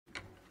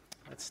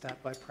Let's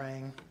start by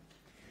praying.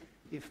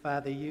 Dear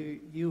Father,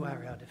 you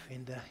are our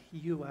defender.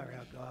 You are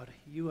our God.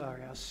 You are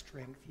our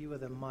strength. You are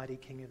the mighty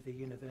King of the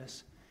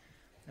universe.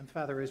 And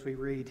Father, as we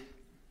read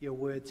your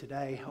word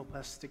today, help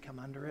us to come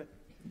under it.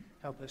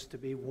 Help us to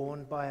be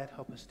warned by it.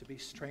 Help us to be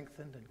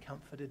strengthened and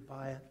comforted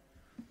by it.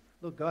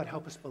 Lord God,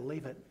 help us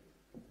believe it,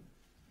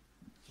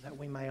 that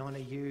we may honor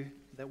you,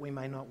 that we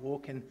may not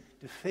walk in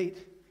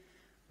defeat,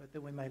 but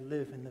that we may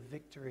live in the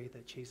victory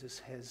that Jesus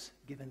has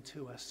given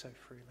to us so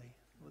freely.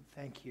 Lord,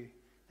 thank you.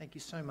 Thank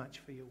you so much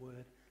for your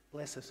word.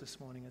 Bless us this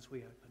morning as we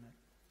open it.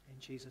 In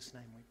Jesus'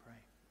 name we pray.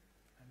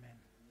 Amen.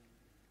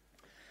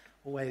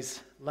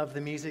 Always love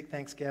the music.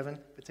 Thanks, Gavin.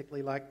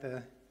 Particularly like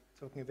the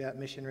talking about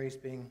missionaries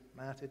being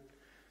martyred.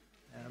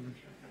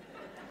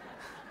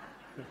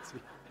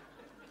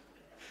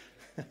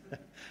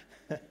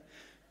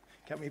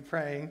 Got me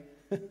praying.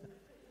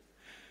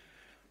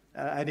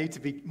 I need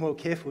to be more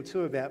careful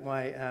too about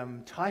my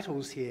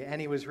titles here.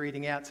 Annie was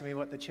reading out to me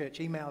what the church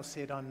email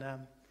said on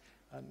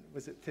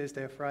was it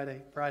Thursday or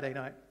Friday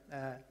night?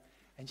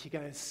 And she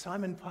goes,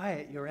 Simon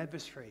Pyatt, your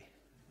adversary.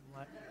 I'm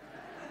like,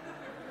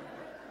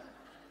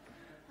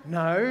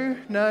 no.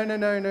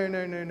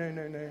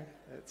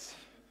 That's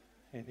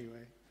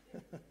anyway.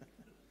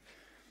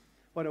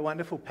 What a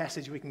wonderful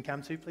passage we can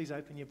come to. Please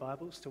open your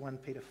Bibles to 1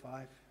 Peter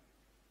 5.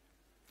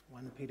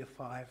 1 Peter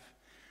 5.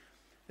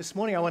 This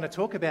morning I want to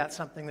talk about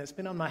something that's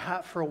been on my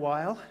heart for a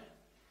while.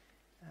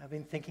 I've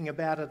been thinking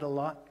about it a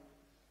lot.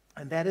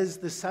 And that is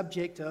the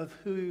subject of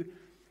who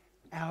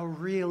our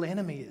real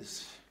enemy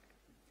is.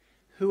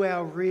 Who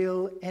our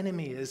real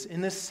enemy is.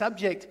 In this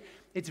subject,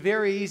 it's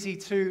very easy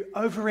to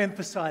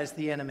overemphasize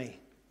the enemy.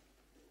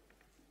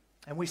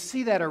 And we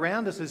see that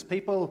around us as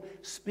people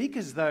speak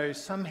as though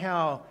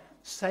somehow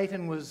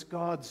Satan was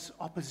God's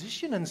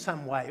opposition in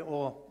some way,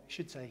 or I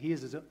should say he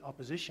is his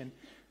opposition,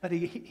 but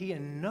he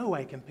in no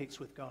way competes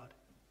with God.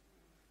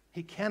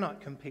 He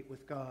cannot compete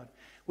with God.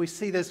 We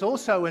see this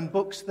also in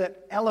books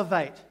that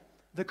elevate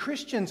the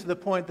Christian to the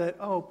point that,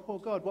 oh, poor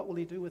God, what will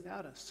he do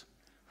without us?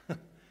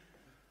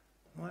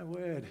 My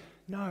word,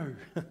 no.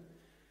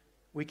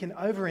 We can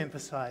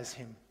overemphasize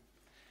him.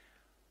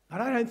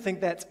 But I don't think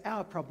that's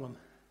our problem.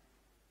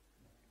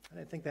 I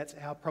don't think that's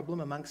our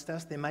problem amongst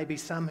us. There may be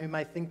some who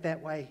may think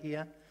that way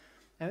here.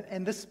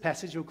 And this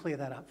passage will clear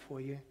that up for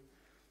you.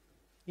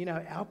 You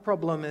know, our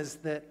problem is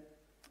that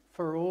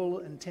for all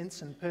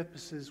intents and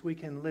purposes, we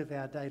can live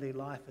our daily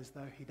life as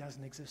though he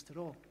doesn't exist at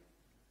all.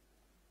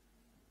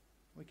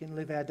 We can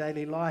live our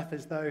daily life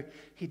as though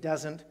he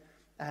doesn't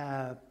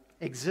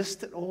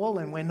exist at all,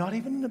 and we're not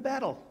even in a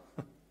battle.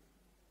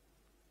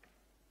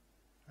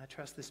 I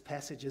trust this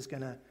passage is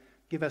going to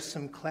give us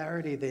some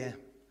clarity there.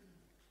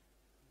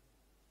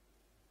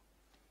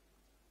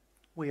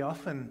 We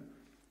often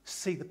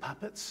see the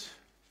puppets,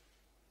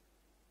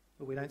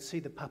 but we don't see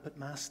the puppet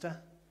master.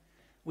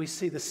 We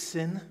see the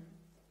sin,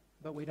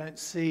 but we don't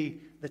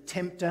see the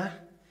tempter.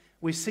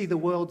 We see the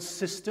world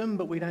system,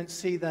 but we don't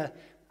see the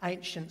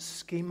ancient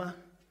schemer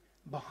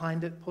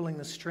behind it pulling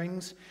the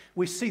strings.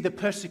 We see the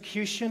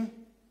persecution,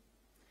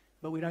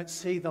 but we don't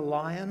see the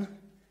lion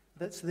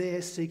that's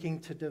there seeking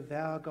to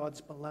devour God's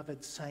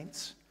beloved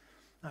saints.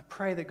 I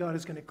pray that God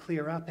is going to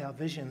clear up our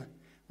vision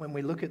when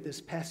we look at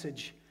this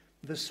passage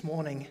this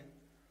morning,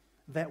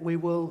 that we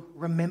will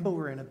remember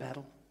we're in a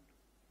battle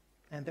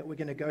and that we're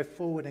going to go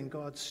forward in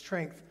God's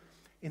strength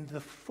in the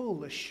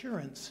full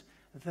assurance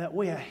that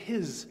we are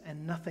his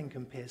and nothing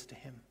compares to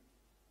him.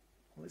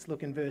 Let's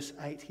look in verse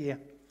 8 here,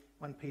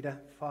 1 Peter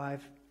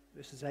 5,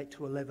 verses 8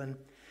 to 11.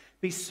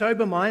 Be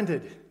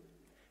sober-minded,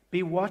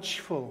 be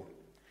watchful.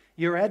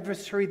 Your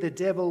adversary, the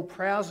devil,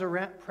 prowls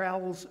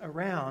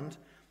around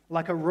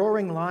like a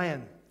roaring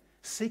lion,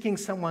 seeking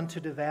someone to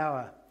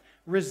devour.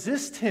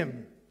 Resist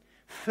him,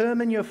 firm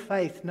in your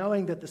faith,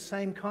 knowing that the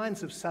same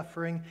kinds of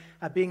suffering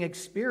are being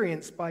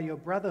experienced by your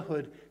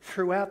brotherhood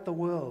throughout the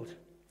world.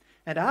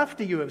 And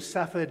after you have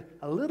suffered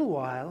a little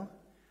while,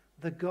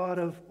 the God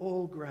of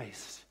all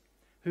grace,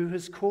 who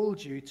has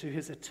called you to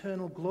his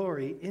eternal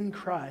glory in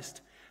Christ,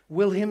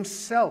 will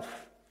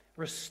himself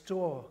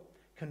restore,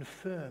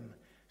 confirm,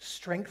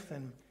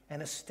 strengthen,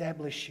 and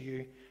establish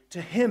you.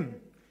 To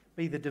him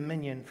be the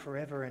dominion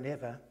forever and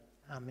ever.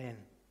 Amen.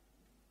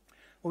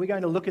 Well, we're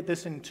going to look at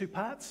this in two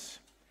parts.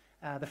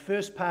 The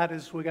first part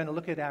is we're going to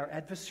look at our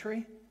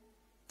adversary,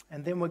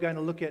 and then we're going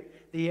to look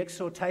at the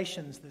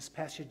exhortations this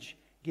passage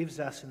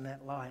gives us in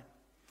that light.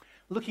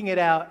 Looking at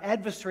our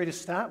adversary to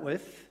start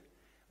with,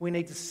 we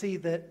need to see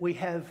that we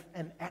have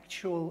an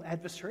actual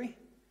adversary,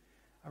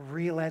 a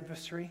real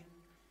adversary.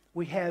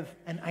 We have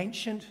an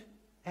ancient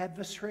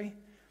adversary.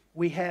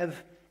 We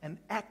have an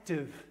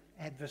active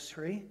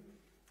adversary.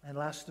 And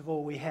last of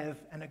all, we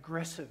have an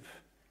aggressive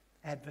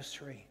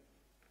adversary.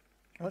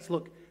 Let's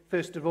look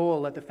first of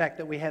all at the fact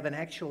that we have an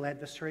actual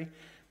adversary.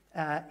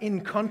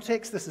 In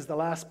context, this is the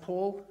last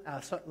point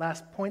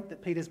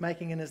that Peter's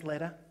making in his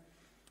letter.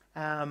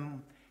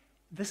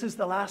 This is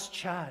the last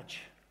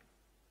charge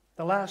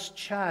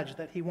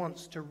that he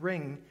wants to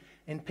ring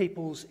in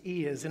people's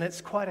ears. And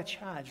it's quite a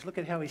charge. Look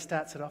at how he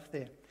starts it off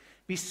there.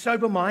 Be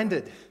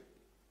sober-minded.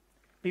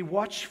 Be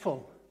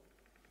watchful.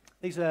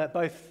 These are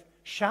both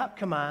sharp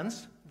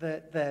commands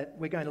that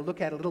we're going to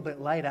look at a little bit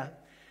later.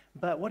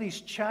 But what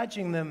he's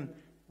charging them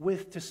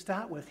with to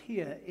start with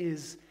here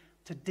is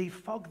to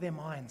defog their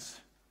minds.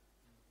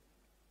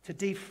 To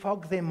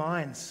defog their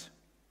minds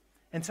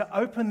and to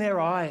open their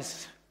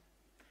eyes.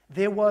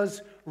 There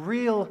was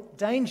real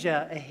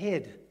danger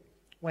ahead.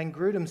 Wayne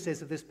Grudem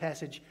says of this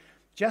passage,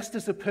 just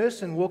as a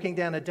person walking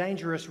down a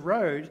dangerous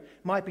road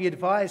might be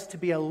advised to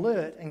be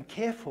alert and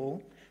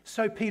careful,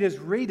 so Peter's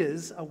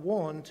readers are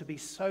warned to be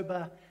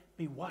sober,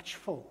 be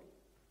watchful.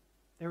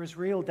 There is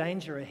real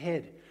danger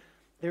ahead.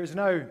 There is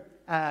no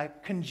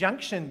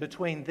conjunction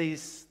between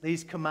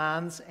these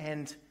commands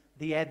and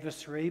the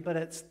adversary, but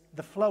it's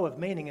the flow of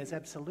meaning is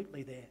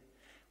absolutely there.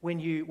 When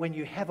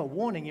you have a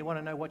warning, you want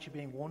to know what you're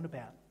being warned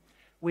about.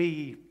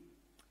 We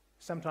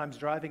sometimes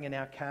driving in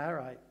our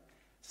car,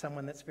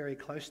 someone that's very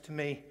close to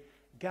me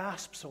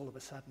gasps all of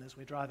a sudden as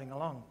we're driving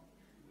along.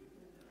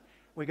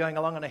 We're going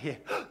along and I hear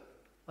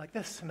like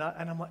this, and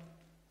I'm like,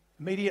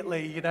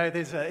 immediately,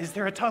 is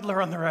there a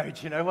toddler on the road?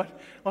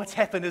 What's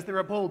happened? Is there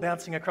a ball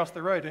bouncing across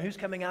the road, and who's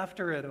coming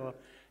after it? Or,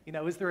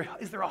 is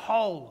there a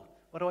hole?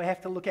 What do I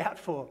have to look out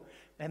for?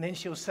 And then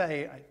she'll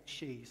say,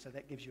 so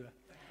that gives you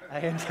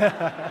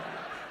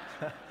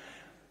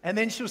and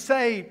then she'll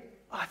say,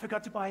 I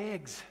forgot to buy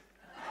eggs,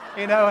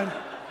 and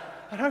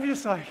I'm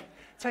just like,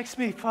 it takes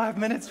me 5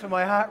 minutes for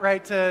my heart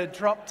rate to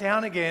drop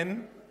down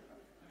again.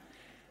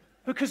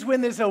 Because when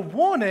there's a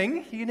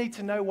warning, you need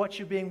to know what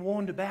you're being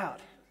warned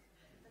about.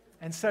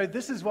 And so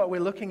this is what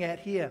we're looking at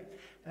here.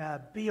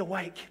 Be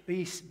awake,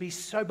 be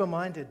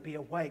sober-minded, be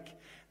awake.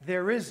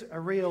 There is a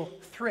real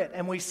threat.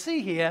 And we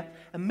see here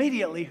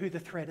immediately who the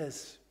threat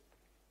is.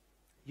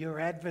 Your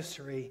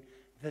adversary,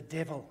 the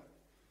devil.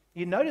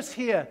 You notice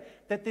here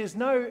that there's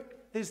no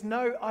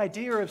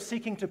idea of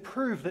seeking to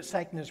prove that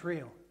Satan is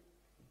real.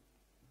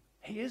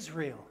 He is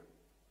real.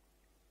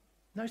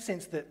 No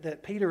sense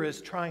that Peter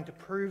is trying to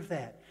prove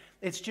that.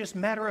 It's just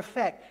matter of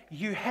fact.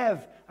 You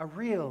have a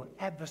real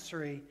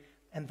adversary,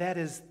 and that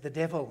is the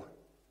devil.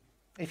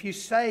 If you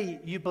say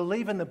you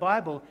believe in the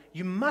Bible,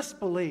 you must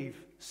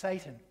believe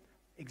Satan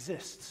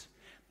exists.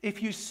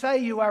 If you say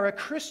you are a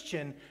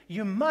Christian,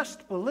 you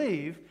must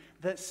believe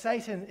that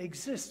Satan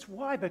exists.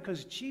 Why?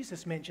 Because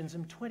Jesus mentions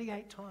him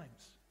 28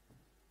 times.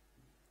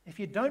 If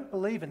you don't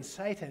believe in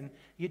Satan,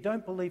 you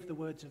don't believe the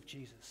words of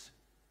Jesus.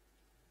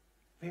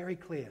 Very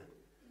clear.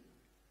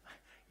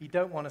 You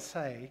don't want to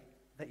say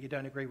that you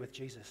don't agree with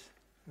Jesus.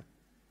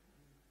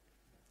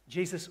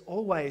 Jesus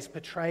always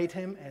portrayed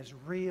him as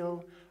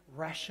real,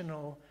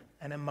 rational,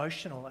 and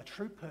emotional, a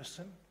true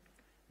person,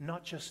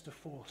 not just a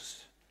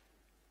force.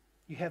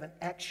 You have an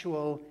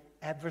actual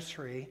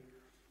adversary.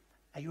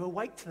 Are you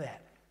awake to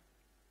that?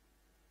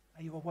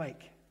 Are you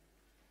awake?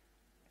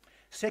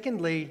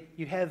 Secondly,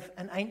 you have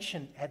an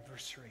ancient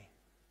adversary.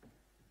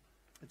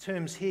 The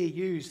terms here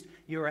used,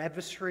 your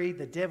adversary,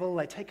 the devil,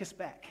 they take us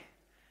back.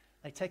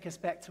 They take us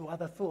back to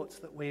other thoughts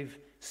that we've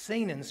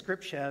seen in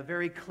Scripture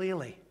very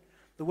clearly.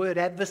 The word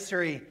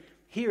adversary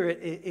here,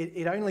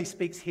 it only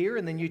speaks here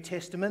in the New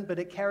Testament, but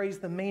it carries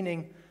the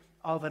meaning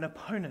of an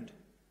opponent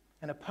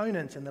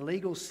in the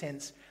legal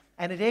sense,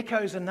 and it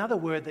echoes another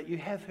word that you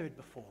have heard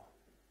before,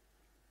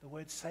 the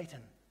word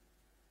Satan,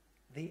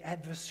 the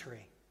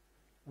adversary,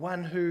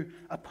 one who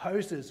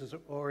opposes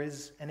or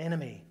is an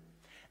enemy.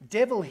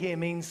 Devil here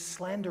means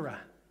slanderer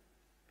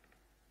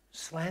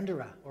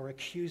or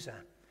accuser.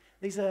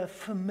 These are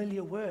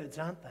familiar words,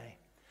 aren't they?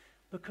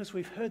 Because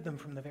we've heard them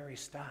from the very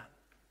start.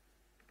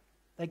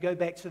 They go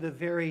back to the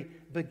very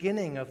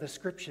beginning of the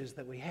Scriptures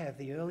that we have,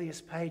 the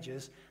earliest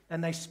pages,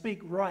 and they speak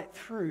right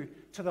through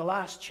to the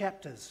last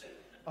chapters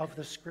of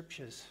the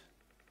Scriptures.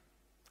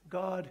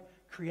 God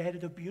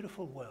created a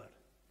beautiful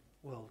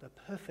world, a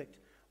perfect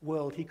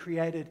world. He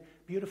created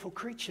beautiful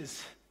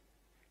creatures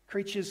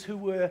who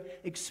were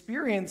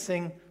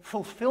experiencing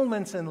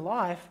fulfillment in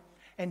life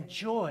and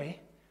joy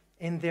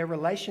in their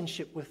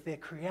relationship with their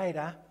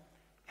Creator.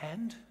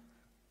 And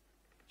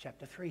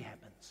chapter 3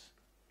 happens.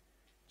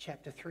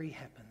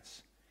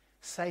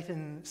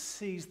 Satan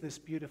sees this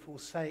beautiful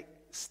state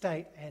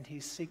and he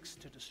seeks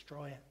to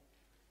destroy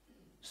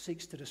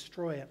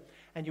it.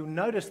 And you'll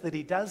notice that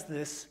he does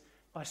this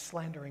by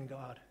slandering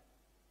God.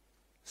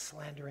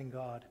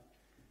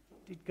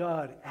 Did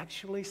God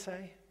actually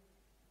say?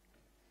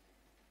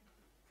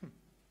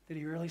 Did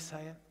he really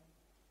say it?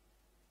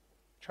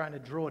 Trying to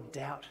draw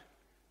doubt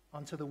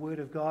onto the word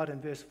of God. In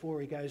verse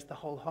 4 he goes the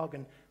whole hog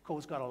and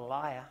calls God a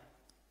liar.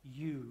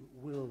 You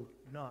will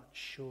not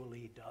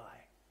surely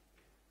die.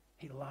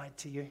 He lied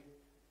to you.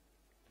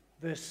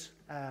 Verse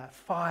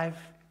 5,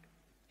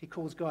 he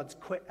calls God's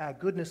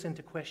goodness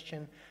into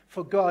question.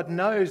 For God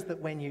knows that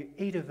when you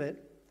eat of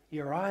it,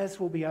 your eyes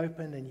will be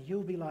opened and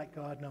you'll be like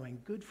God, knowing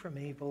good from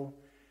evil.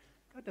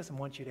 God doesn't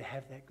want you to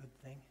have that good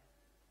thing.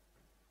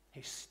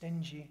 He's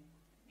stingy.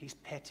 He's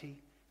petty.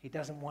 He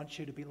doesn't want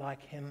you to be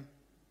like him.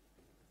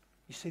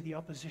 You see the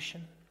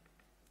opposition?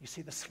 You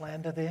see the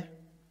slander there?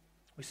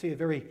 We see a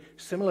very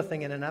similar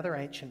thing in another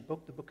ancient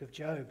book, the book of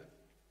Job.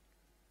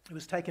 It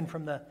was taken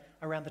from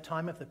around the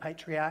time of the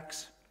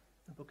patriarchs,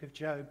 the book of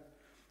Job.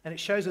 And it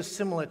shows us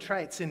similar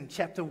traits. In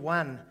chapter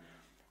 1,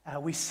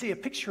 we see a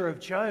picture of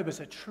Job as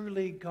a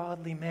truly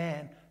godly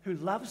man who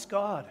loves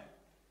God,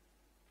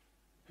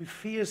 who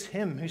fears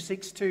him, who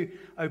seeks to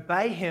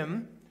obey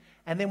him.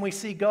 And then we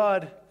see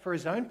God, for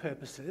his own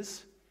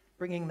purposes,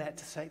 bringing that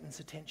to Satan's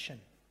attention.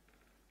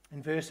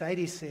 In verse 8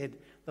 he said,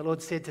 the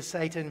Lord said to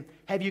Satan,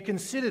 "Have you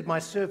considered my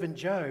servant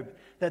Job,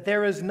 that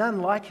there is none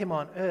like him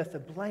on earth, a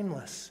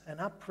blameless and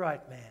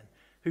upright man,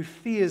 who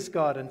fears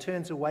God and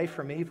turns away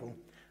from evil?"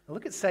 Now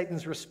look at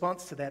Satan's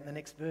response to that in the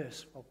next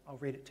verse. I'll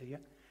read it to you,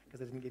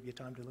 because I didn't give you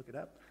time to look it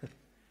up.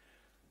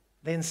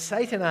 Then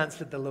Satan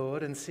answered the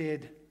Lord and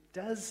said,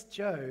 "Does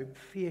Job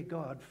fear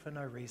God for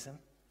no reason?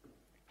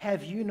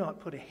 Have you not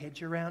put a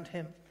hedge around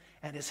him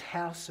and his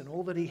house and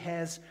all that he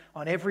has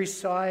on every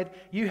side?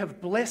 You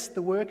have blessed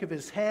the work of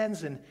his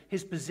hands, and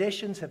his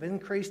possessions have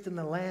increased in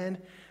the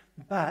land.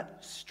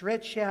 But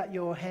stretch out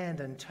your hand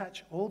and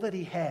touch all that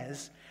he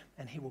has,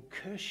 and he will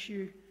curse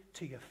you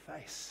to your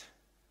face."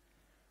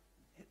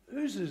 It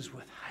oozes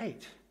with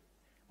hate.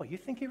 Well, you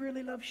think he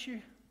really loves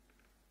you?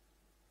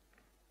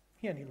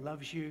 He only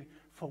loves you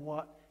for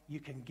what you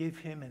can give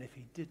him, and if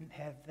he didn't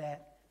have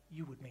that,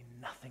 you would mean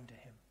nothing to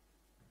him.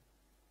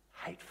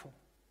 Hateful.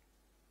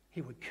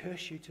 He would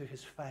curse you to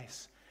his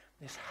face.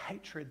 There's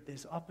hatred,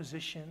 there's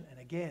opposition, and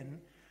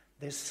again,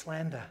 there's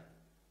slander.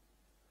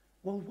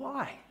 Well,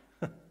 why?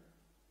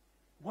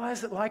 Why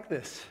is it like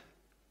this?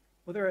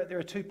 Well, there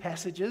are two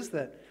passages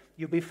that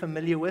you'll be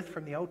familiar with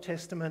from the Old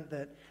Testament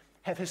that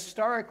have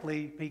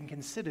historically been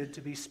considered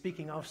to be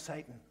speaking of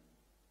Satan.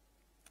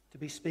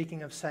 They're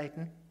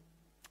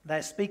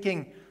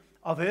speaking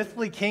of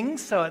earthly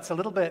kings, so it's a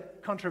little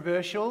bit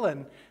controversial,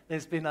 and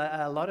there's been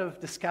a lot of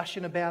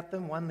discussion about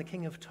them, one the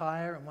king of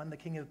Tyre and one the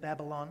king of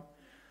Babylon.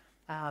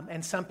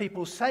 And some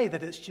people say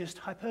that it's just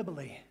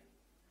hyperbole.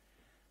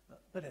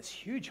 But it's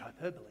huge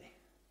hyperbole.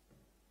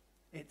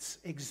 It's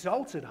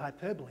exalted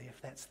hyperbole,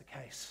 if that's the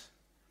case.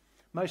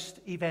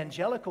 Most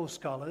evangelical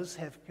scholars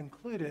have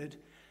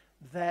concluded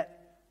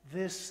that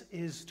this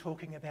is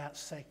talking about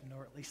Satan,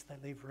 or at least they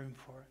leave room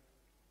for it.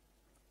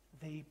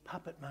 The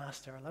puppet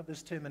master. I love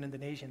this term in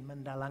Indonesian,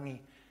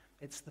 mendalangi.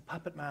 It's the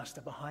puppet master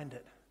behind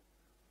it.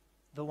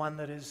 The one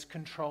that is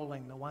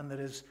controlling, the one that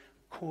is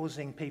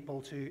causing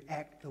people to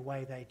act the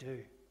way they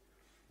do.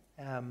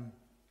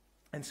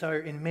 And so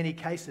in many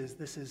cases,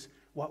 this is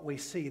what we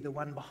see, the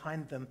one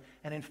behind them.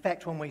 And in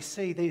fact, when we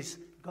see these,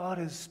 God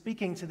is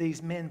speaking to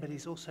these men, but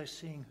he's also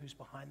seeing who's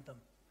behind them,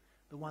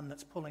 the one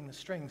that's pulling the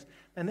strings.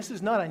 And this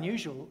is not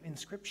unusual in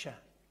Scripture.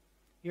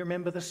 You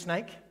remember the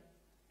snake?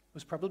 It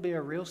was probably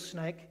a real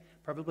snake,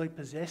 probably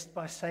possessed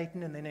by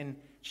Satan. And then in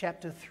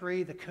chapter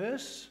 3, the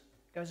curse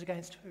goes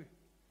against who?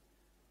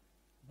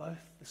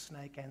 Both the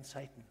snake and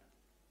Satan.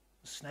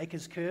 The snake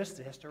is cursed.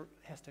 It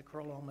has to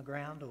crawl on the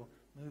ground or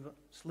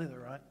slither,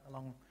 right,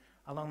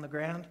 along the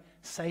ground.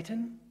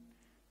 Satan,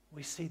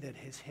 we see that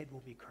his head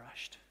will be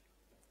crushed.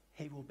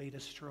 He will be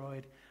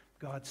destroyed.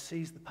 God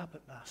sees the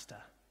puppet master.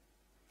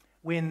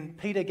 When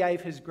Peter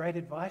gave his great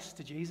advice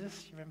to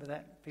Jesus, you remember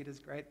that? Peter's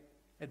great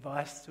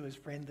advice to his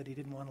friend that he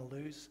didn't want to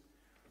lose.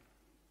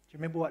 Do you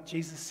remember what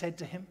Jesus said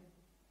to him?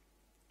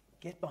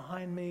 "Get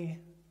behind me."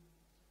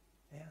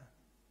 Yeah.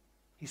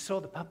 He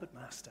saw the puppet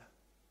master.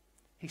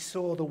 He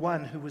saw the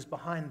one who was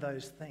behind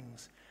those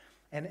things.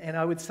 And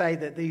I would say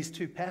that these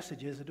two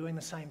passages are doing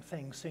the same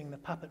thing, seeing the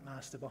puppet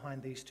master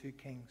behind these two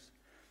kings.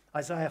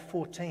 Isaiah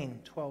 14,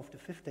 12 to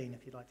 15,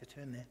 if you'd like to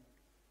turn there.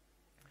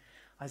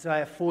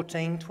 Isaiah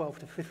 14, 12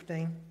 to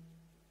 15.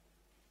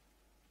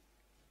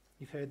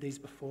 You've heard these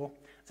before.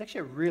 It's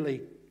actually a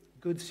really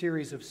good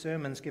series of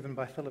sermons given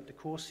by Philip de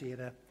Courcy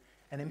at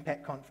an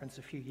Impact conference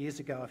a few years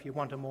ago. If you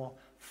want a more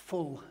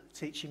full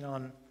teaching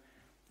on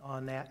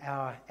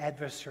our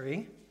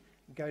adversary,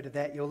 go to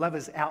that. You'll love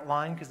his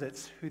outline because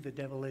it's who the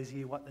devil is,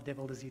 what the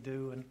devil does he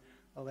do, and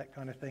all that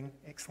kind of thing.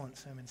 Excellent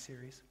sermon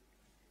series.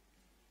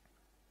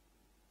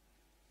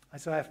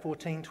 Isaiah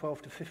 14,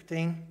 12 to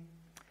 15.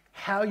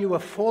 "How you are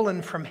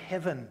fallen from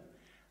heaven,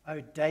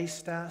 O day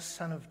star,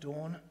 son of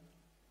dawn.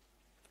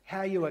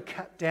 How you are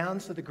cut down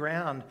to the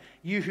ground,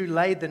 you who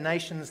laid the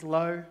nations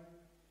low.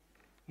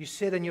 You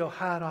said in your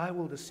heart, I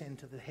will descend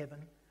to the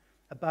heaven.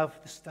 Above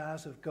the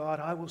stars of God,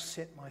 I will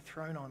set my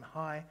throne on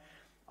high.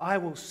 I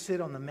will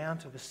sit on the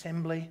mount of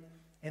assembly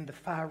in the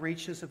far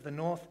reaches of the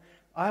north.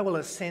 I will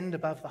ascend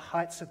above the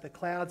heights of the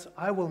clouds.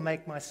 I will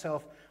make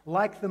myself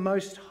like the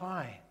Most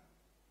High.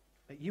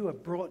 But you are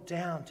brought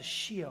down to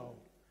Sheol,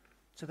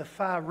 to the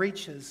far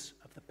reaches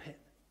of the pit."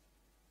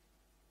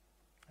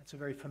 That's a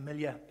very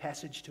familiar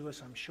passage to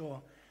us, I'm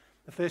sure.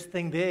 The first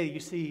thing there you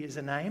see is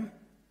a name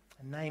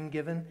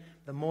given,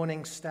 the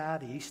morning star,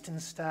 the eastern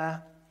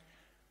star.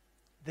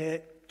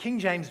 The King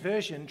James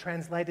Version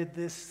translated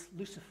this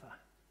Lucifer,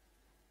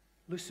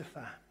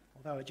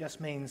 although it just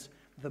means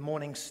the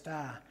morning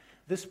star.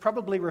 This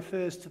probably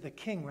refers to the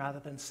king rather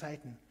than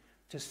Satan.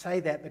 To say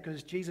that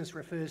because Jesus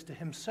refers to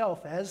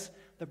himself as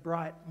the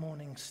bright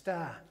morning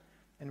star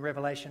in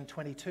Revelation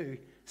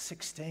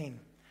 22:16.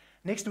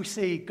 Next we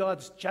see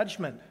God's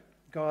judgment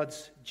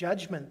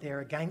there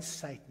against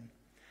Satan,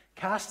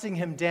 casting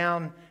him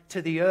down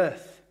to the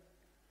earth.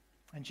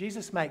 And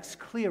Jesus makes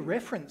clear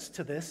reference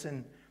to this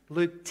in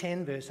Luke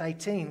 10 verse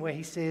 18, where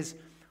he says,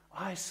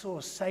 I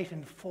saw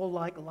Satan fall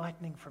like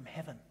lightning from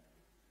heaven.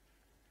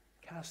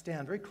 Cast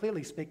down, very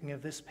clearly speaking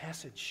of this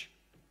passage.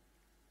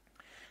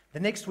 The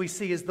next we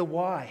see is the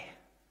why.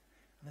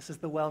 And this is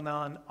the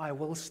well-known I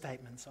will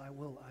statements. I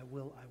will, I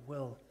will, I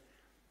will.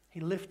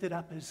 He lifted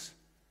up his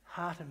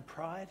heart and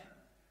pride,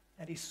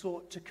 and he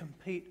sought to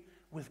compete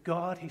with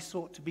God. He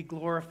sought to be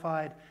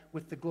glorified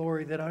with the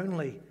glory that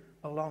only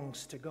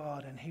belongs to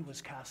God, and he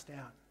was cast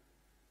out.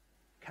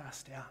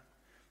 Cast out.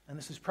 And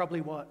this is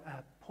probably what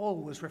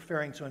Paul was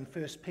referring to in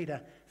 1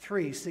 Peter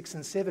 3, 6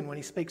 and 7 when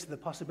he speaks of the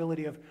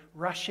possibility of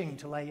rushing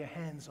to lay your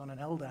hands on an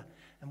elder.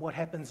 And what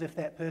happens if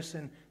that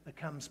person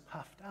becomes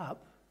puffed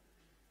up?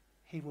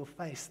 He will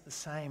face the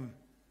same.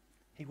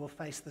 He will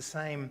face the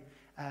same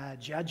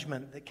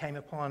judgment that came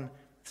upon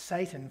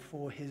Satan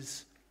for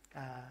his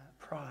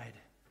pride.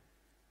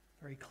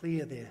 Very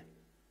clear there.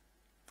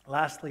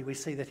 Lastly, we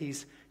see that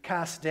he's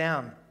cast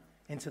down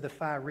into the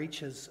far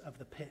reaches of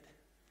the pit.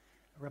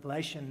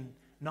 Revelation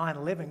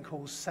 9:11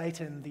 calls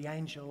Satan the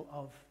angel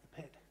of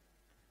the pit.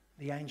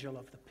 The angel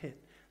of the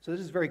pit. So this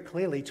is very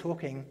clearly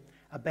talking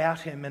about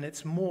him, and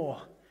it's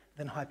more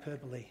than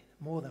hyperbole.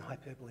 More than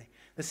hyperbole.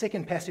 The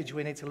second passage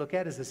we need to look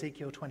at is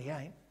Ezekiel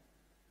 28,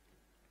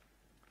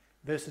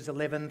 verses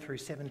 11 through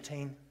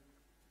 17.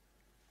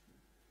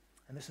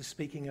 And this is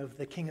speaking of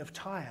the king of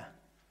Tyre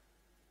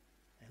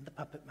and the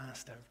puppet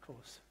master, of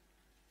course.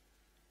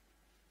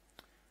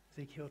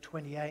 Ezekiel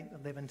 28,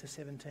 11 to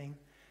 17.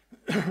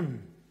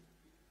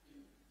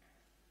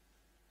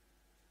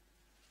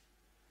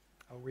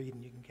 I'll read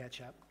and you can catch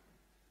up.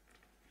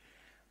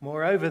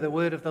 Moreover, the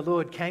word of the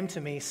Lord came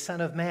to me, Son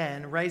of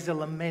man, raise a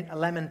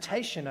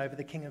lamentation over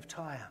the king of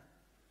Tyre,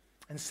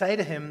 and say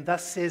to him,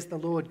 Thus says the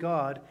Lord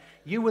God,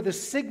 you were the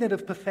signet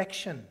of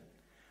perfection,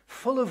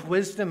 full of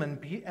wisdom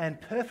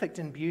and perfect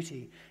in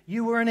beauty.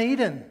 You were in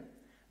Eden,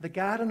 the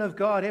garden of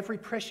God. Every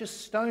precious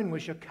stone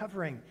was your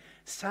covering,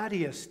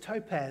 sardius,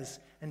 topaz,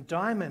 and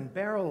diamond,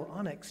 beryl,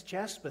 onyx,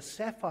 jasper,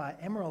 sapphire,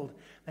 emerald,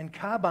 and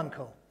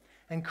carbuncle.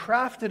 And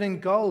crafted in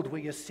gold were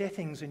your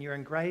settings and your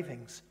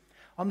engravings.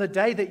 On the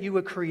day that you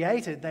were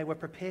created, they were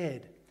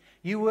prepared.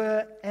 You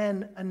were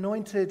an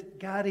anointed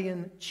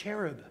guardian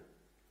cherub.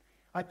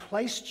 I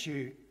placed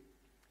you.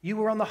 You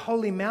were on the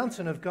holy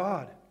mountain of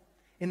God.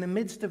 In the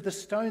midst of the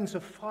stones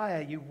of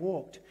fire you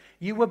walked.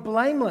 You were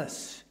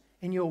blameless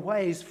in your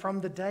ways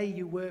from the day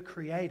you were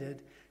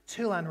created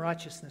till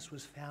unrighteousness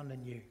was found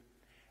in you.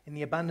 In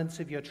the abundance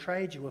of your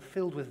trade you were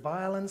filled with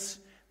violence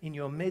in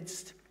your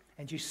midst,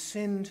 and you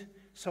sinned.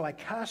 So I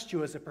cast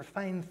you as a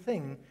profane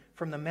thing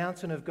from the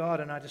mountain of God,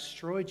 and I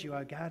destroyed you,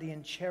 O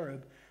guardian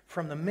cherub,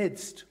 from the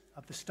midst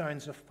of the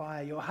stones of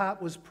fire. Your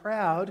heart was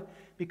proud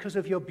because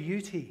of your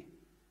beauty.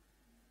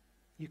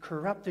 You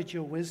corrupted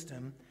your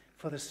wisdom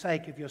for the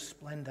sake of your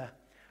splendor.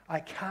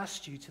 I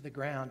cast you to the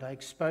ground. I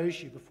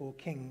expose you before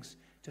kings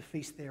to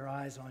feast their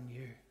eyes on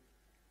you.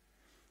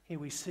 Here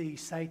we see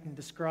Satan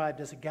described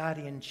as a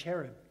guardian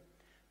cherub,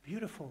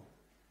 beautiful,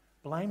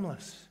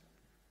 blameless,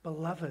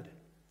 beloved,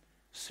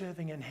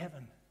 serving in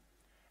heaven.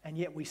 And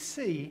yet we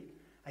see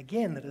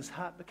again that his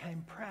heart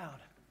became proud.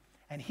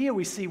 And here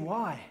we see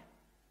why.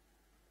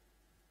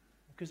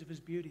 Because of his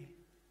beauty.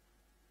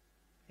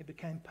 He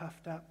became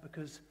puffed up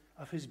because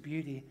of his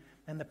beauty.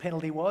 And the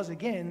penalty was,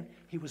 again,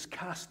 he was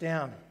cast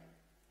down.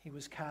 He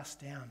was cast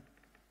down.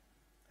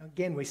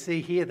 Again, we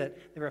see here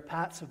that there are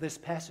parts of this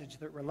passage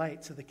that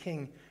relate to the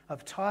king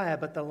of Tyre,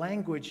 but the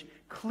language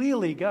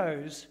clearly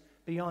goes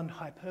beyond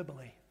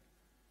hyperbole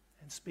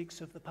and speaks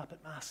of the puppet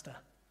master.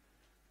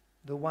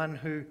 The one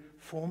who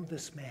formed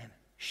this man,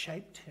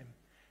 shaped him,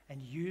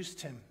 and used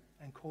him,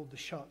 and called the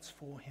shots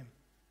for him.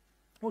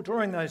 Well,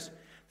 drawing those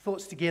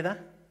thoughts together,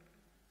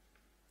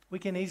 we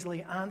can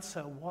easily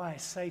answer why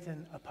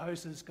Satan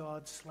opposes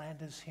God,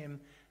 slanders him,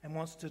 and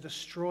wants to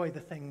destroy the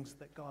things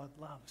that God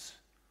loves.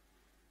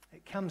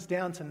 It comes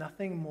down to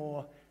nothing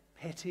more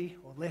petty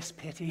or less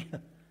petty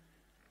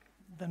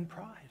than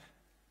pride.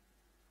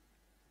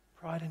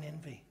 Pride and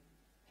envy.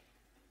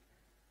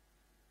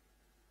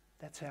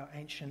 That's our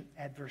ancient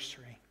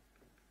adversary.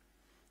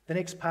 The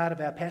next part of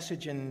our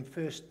passage in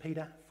 1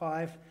 Peter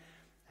 5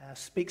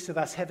 speaks of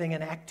us having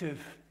an active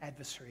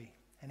adversary.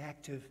 An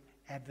active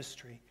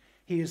adversary.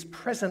 He is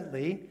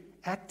presently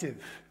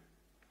active.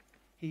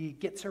 He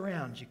gets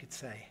around, you could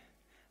say.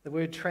 The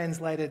word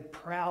translated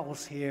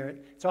prowls here,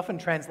 it's often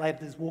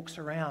translated as walks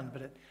around,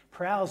 but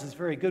prowls is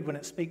very good when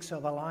it speaks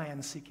of a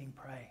lion seeking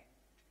prey.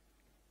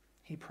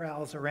 He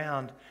prowls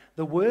around.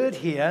 The word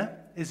here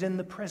is in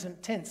the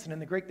present tense, and in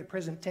the Greek the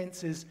present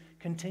tense is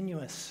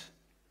continuous.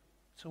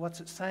 So what's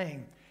it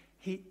saying?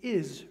 He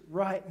is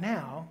right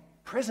now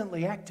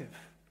presently active.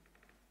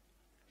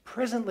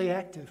 Presently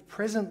active,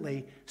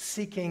 presently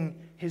seeking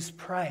his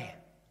prey.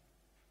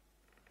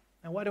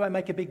 Now why do I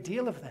make a big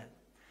deal of that?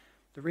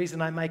 The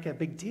reason I make a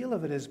big deal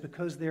of it is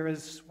because there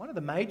is one of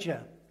the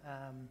major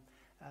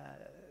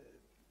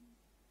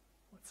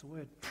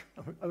what's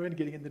the word? I'm only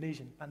getting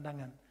Indonesian.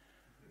 Pandangan.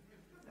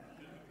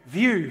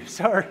 View,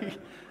 sorry.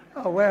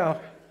 Oh, wow.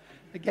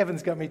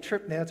 Gavin's got me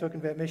tripped now talking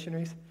about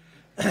missionaries.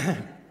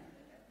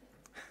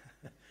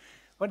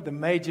 One of the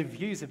major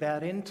views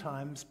about end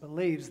times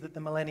believes that the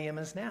millennium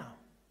is now,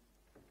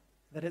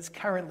 that it's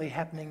currently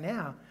happening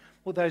now.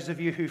 Well, those of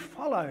you who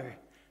follow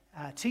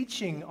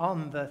teaching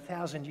on the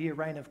 1,000-year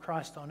reign of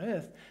Christ on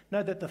earth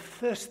know that the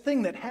first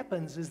thing that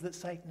happens is that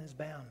Satan is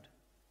bound.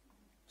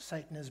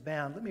 Satan is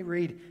bound. Let me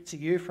read to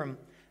you from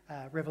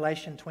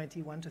Revelation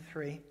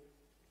 21-3.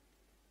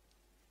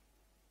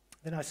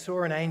 Then I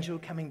saw an angel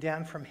coming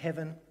down from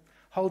heaven,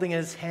 holding in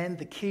his hand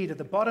the key to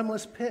the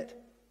bottomless pit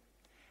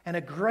and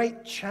a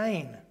great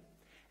chain.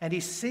 And he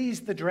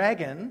seized the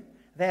dragon,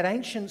 that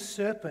ancient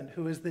serpent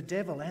who is the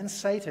devil and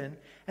Satan,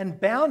 and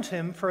bound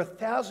him for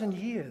 1,000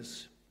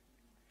 years,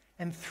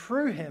 and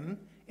threw him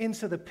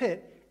into the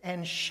pit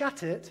and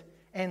shut it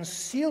and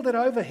sealed it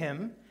over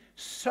him,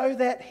 so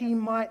that he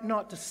might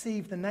not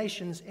deceive the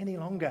nations any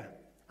longer,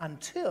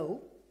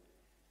 until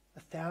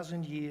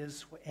 1,000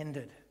 years were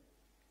ended.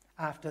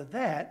 After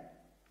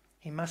that,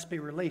 he must be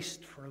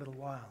released for a little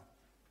while.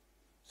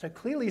 So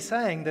clearly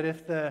saying that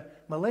if the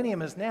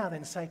millennium is now,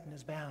 then Satan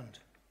is bound.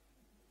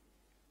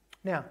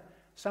 Now,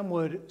 some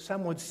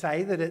would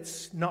say that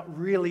it's not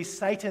really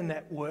Satan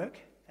at work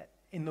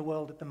in the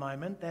world at the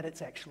moment, that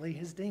it's actually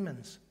his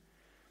demons.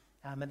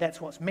 And that's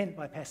what's meant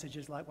by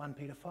passages like 1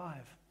 Peter 5.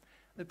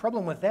 The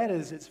problem with that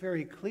is it's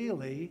very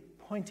clearly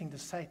pointing to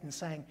Satan,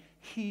 saying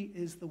he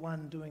is the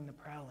one doing the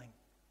prowling.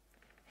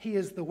 He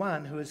is the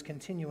one who is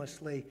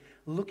continuously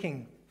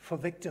looking for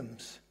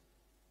victims.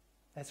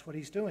 That's what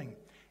he's doing.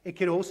 It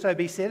could also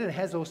be said, and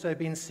has also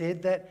been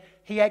said, that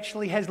he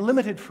actually has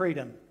limited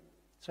freedom.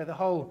 So the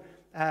whole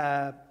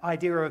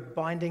idea of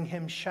binding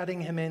him, shutting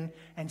him in,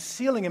 and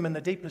sealing him in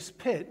the deepest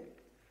pit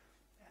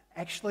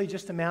actually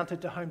just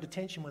amounted to home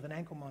detention with an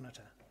ankle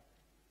monitor.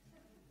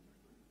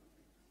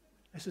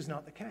 This is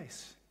not the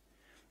case.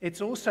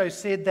 It's also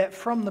said that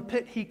from the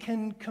pit he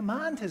can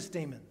command his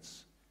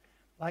demons,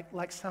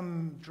 like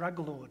some drug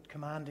lord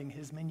commanding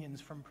his minions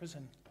from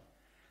prison.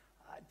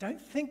 I don't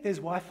think there's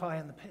Wi-Fi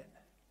in the pit.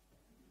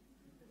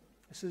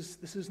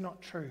 This is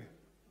not true.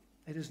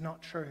 It is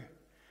not true.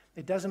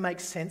 It doesn't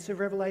make sense of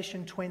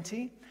Revelation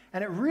 20,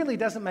 and it really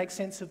doesn't make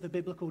sense of the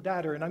biblical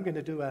data. And I'm going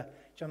to do a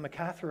John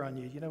MacArthur on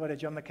you. You know what a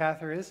John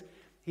MacArthur is?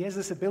 He has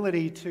this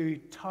ability to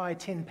tie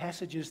 10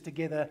 passages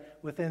together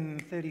within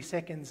 30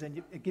 seconds, and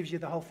it gives you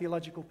the whole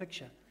theological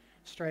picture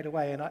straight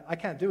away. And I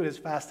can't do it as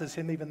fast as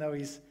him, even though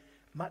he's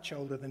much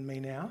older than me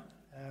now.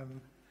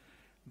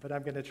 But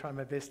I'm going to try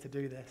my best to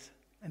do this.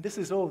 And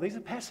these are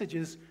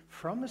passages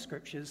from the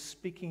Scriptures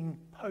speaking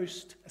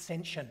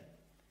post-ascension.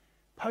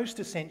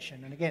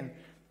 Post-ascension. And again,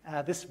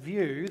 this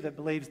view that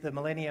believes the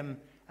millennium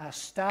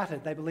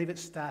started, they believe it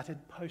started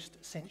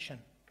post-ascension,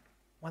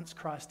 once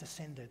Christ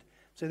ascended.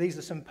 So these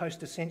are some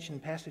post-ascension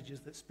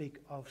passages that speak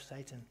of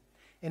Satan.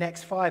 In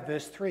Acts 5,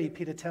 verse 3,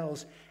 Peter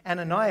tells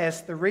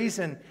Ananias the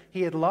reason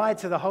he had lied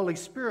to the Holy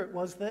Spirit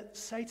was that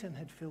Satan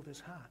had filled his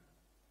heart.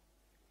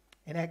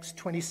 In Acts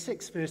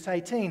 26, verse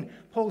 18,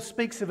 Paul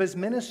speaks of his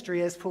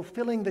ministry as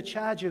fulfilling the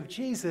charge of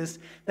Jesus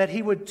that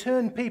he would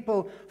turn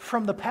people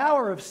from the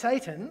power of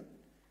Satan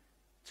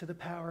to the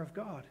power of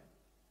God.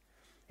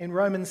 In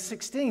Romans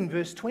 16,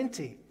 verse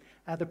 20,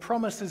 the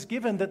promise is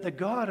given that the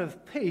God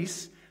of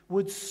peace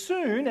would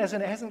soon, as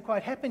it hasn't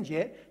quite happened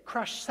yet,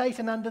 crush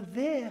Satan under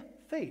their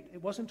feet.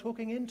 It wasn't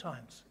talking end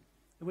times.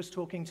 It was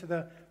talking to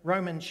the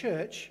Roman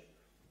church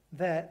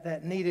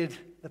that needed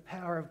the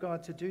power of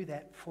God to do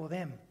that for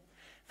them.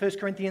 1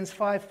 Corinthians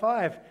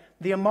 5:5,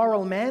 the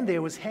immoral man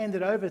there was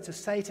handed over to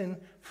Satan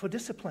for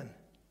discipline.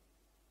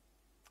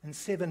 In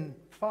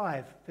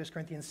 7:5, 1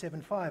 Corinthians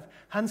 7:5,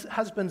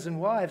 husbands and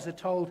wives are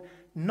told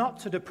not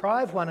to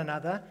deprive one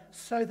another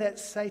so that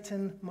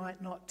Satan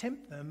might not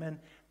tempt them. And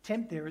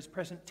tempt there is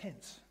present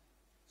tense.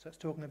 So it's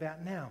talking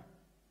about now.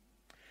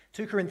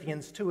 2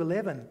 Corinthians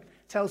 2:11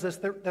 tells us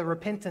that the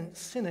repentant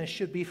sinner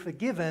should be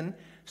forgiven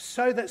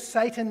so that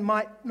Satan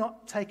might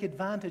not take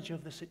advantage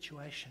of the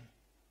situation.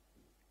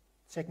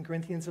 2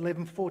 Corinthians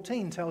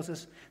 11:14 tells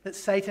us that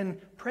Satan,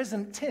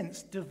 present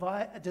tense,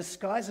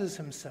 disguises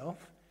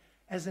himself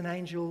as an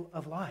angel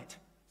of light,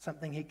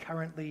 something he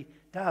currently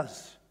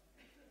does.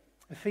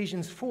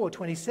 Ephesians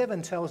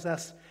 4:27 tells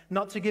us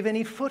not to give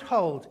any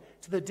foothold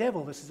to the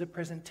devil. This is a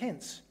present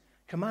tense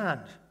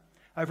command.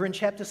 Over in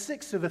chapter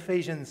 6 of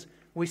Ephesians,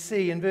 we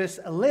see in verse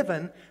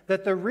 11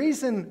 that the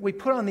reason we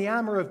put on the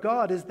armor of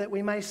God is that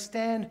we may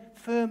stand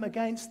firm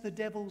against the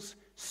devil's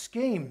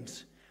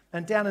schemes.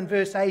 And down in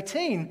verse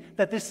 18,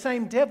 that this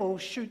same devil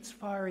shoots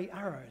fiery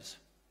arrows.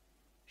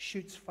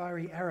 Shoots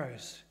fiery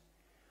arrows.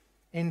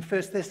 In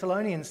 1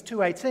 Thessalonians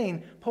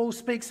 2:18, Paul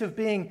speaks of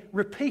being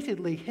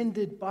repeatedly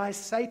hindered by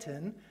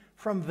Satan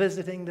from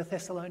visiting the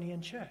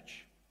Thessalonian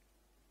church.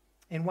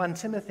 In 1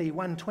 Timothy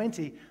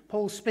 1:20,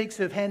 Paul speaks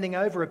of handing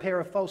over a pair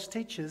of false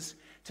teachers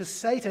to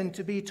Satan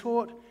to be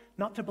taught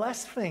not to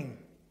blaspheme.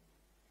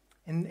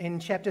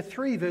 In chapter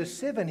 3, verse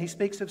 7, he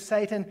speaks of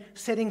Satan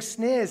setting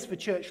snares for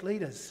church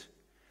leaders.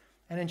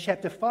 And in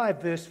chapter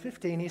 5, verse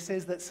 15, he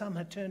says that some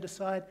had turned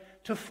aside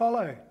to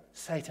follow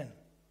Satan.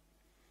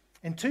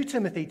 In 2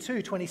 Timothy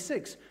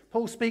 2:26,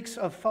 Paul speaks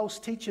of false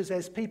teachers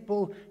as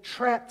people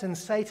trapped in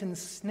Satan's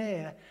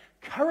snare,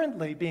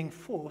 currently being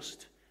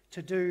forced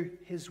to do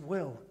his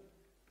will.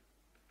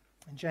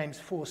 And James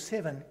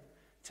 4:7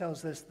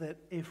 tells us that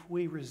if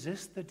we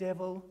resist the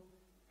devil,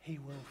 he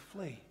will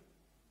flee.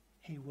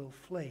 He will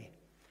flee.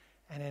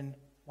 And in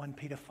 1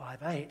 Peter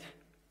 5:8,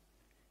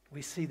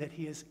 we see that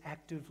he is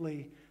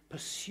actively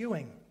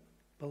pursuing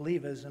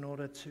believers in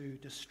order to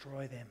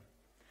destroy them.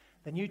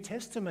 The New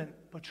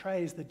Testament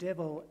portrays the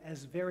devil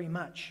as very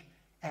much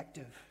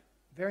active,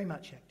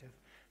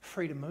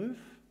 free to move,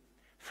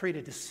 free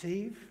to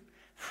deceive,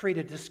 free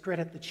to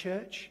discredit the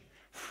church,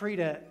 free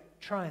to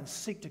try and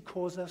seek to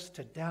cause us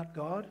to doubt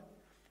God,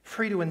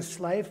 free to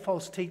enslave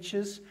false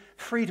teachers,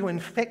 free to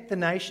infect the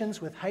nations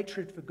with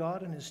hatred for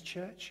God and his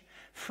church,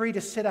 free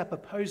to set up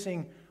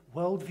opposing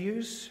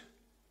worldviews.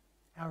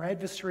 Our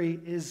adversary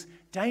is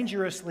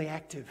dangerously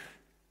active,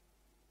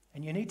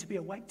 and you need to be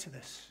awake to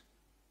this.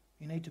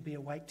 You need to be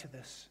awake to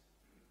this.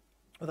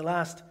 Well, the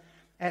last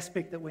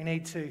aspect that we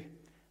need to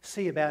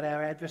see about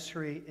our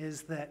adversary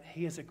is that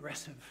he is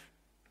aggressive.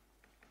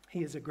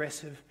 He is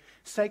aggressive.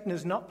 Satan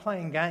is not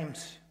playing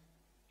games.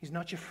 He's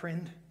not your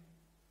friend.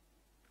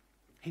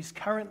 He's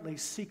currently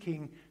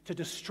seeking to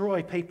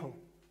destroy people.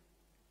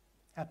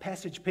 Our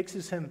passage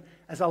pictures him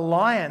as a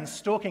lion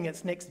stalking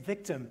its next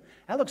victim.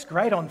 That looks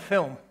great on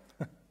film.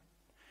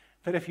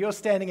 But if you're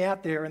standing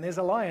out there and there's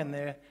a lion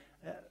there,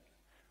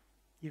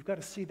 you've got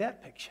to see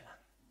that picture.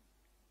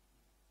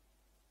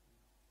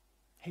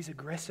 He's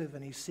aggressive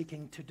and he's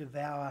seeking to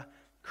devour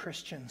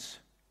Christians.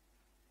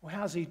 Well,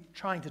 how's he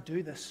trying to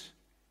do this?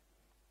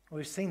 Well,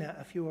 we've seen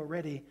a few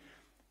already.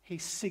 He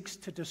seeks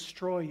to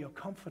destroy your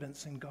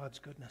confidence in God's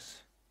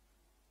goodness.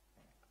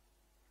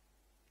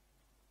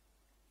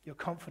 Your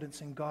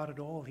confidence in God at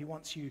all. He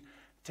wants you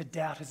to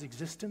doubt his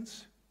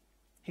existence.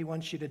 He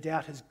wants you to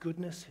doubt his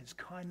goodness, his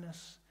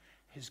kindness,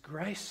 his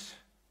grace.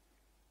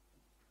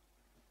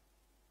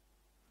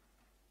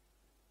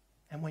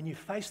 And when you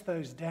face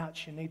those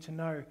doubts, you need to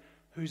know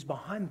who's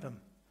behind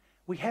them.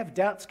 We have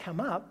doubts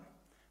come up,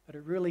 but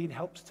it really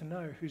helps to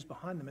know who's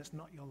behind them. It's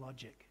not your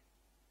logic.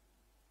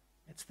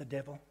 It's the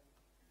devil.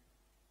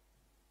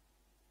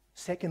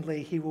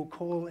 Secondly, he will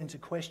call into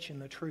question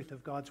the truth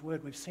of God's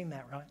word. We've seen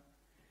that, right?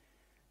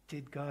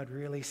 Did God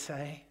really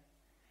say?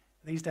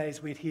 These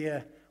days we'd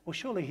hear, well,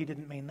 surely he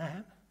didn't mean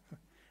that.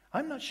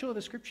 I'm not sure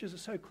the scriptures are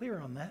so clear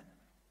on that.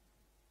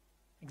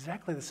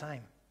 Exactly the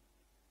same.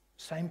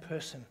 Same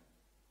person.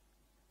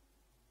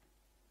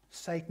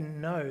 Satan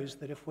knows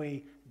that if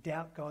we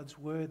doubt God's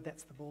word,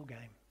 that's the ball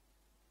game.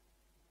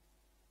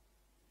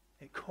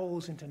 It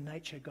calls into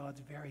nature God's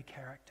very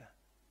character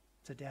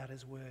to doubt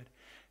his word.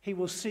 He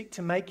will seek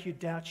to make you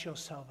doubt your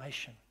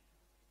salvation.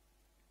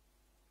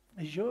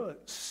 Is your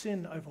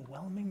sin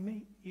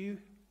overwhelming you?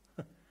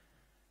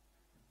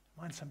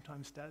 Mine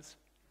sometimes does.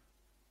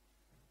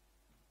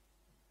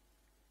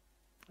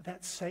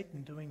 That's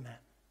Satan doing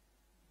that.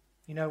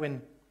 You know,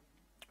 in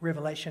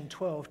Revelation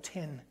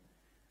 12:10,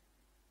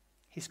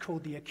 he's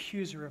called the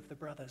accuser of the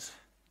brothers.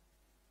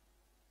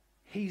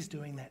 He's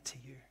doing that to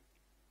you.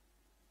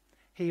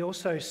 He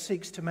also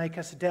seeks to make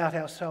us doubt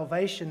our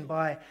salvation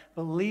by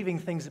believing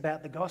things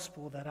about the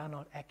gospel that are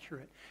not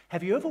accurate.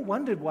 Have you ever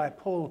wondered why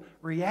Paul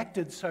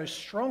reacted so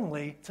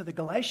strongly to the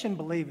Galatian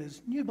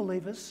believers, new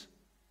believers?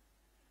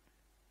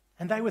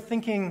 And they were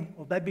thinking,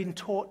 or they'd been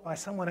taught by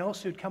someone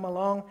else who'd come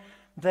along,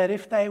 that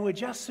if they were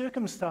just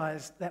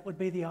circumcised, that would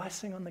be the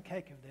icing on the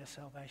cake of their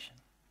salvation.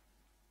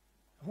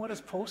 And what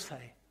does Paul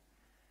say?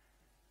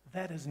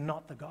 That is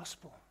not the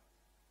gospel.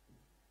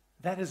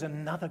 That is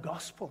another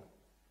gospel.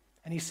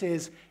 And he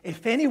says,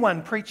 if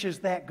anyone preaches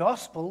that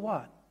gospel,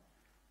 what?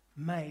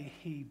 May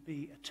he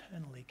be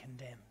eternally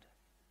condemned.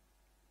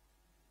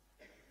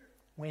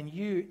 When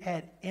you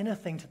add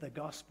anything to the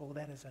gospel,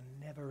 that is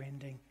a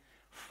never-ending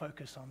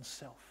focus on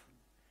self.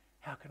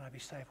 How can I be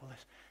saved? Well,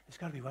 there's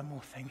got to be one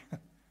more thing.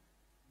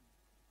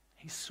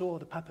 He saw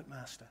the puppet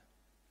master,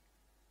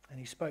 and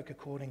he spoke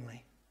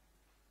accordingly.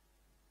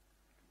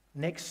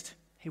 Next,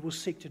 he will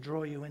seek to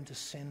draw you into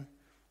sin.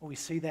 Well, we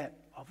see that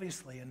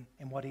obviously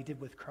in what he did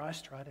with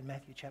Christ, right? In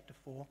Matthew chapter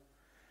 4,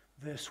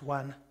 verse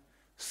 1,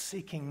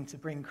 seeking to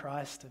bring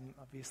Christ, and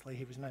obviously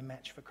he was no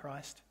match for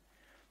Christ.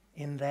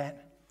 In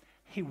that,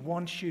 he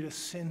wants you to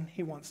sin.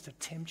 He wants to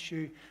tempt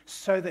you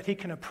so that he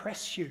can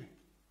oppress you,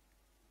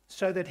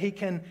 so that he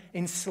can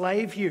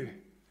enslave you,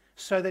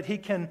 so that he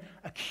can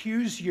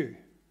accuse you.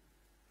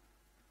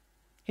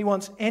 He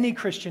wants any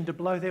Christian to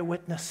blow their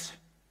witness.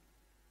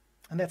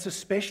 And that's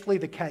especially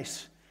the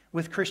case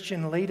with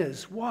Christian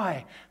leaders.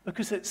 Why?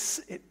 Because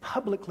it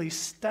publicly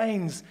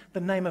stains the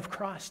name of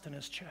Christ and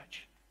his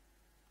church.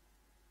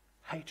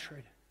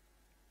 Hatred,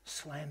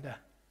 slander.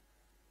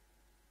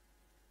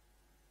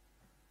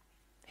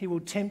 He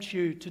will tempt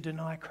you to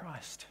deny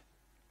Christ.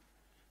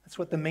 That's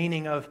what the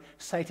meaning of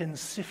Satan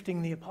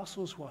sifting the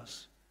apostles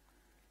was.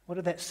 What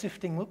did that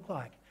sifting look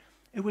like?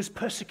 It was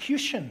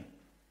persecution.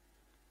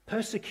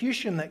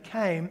 persecution that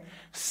came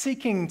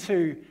seeking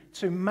to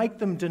make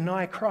them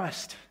deny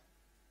Christ.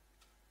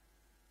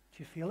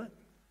 Do you feel it?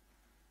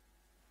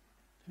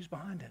 Who's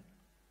behind it?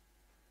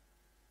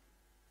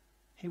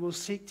 He will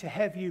seek to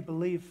have you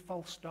believe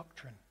false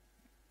doctrine.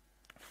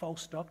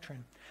 False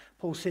doctrine.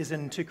 Paul says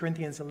in 2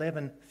 Corinthians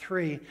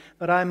 11:3,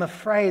 "But I am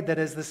afraid that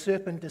as the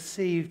serpent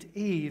deceived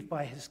Eve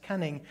by his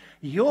cunning,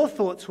 your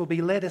thoughts will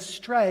be led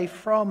astray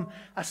from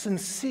a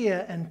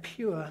sincere and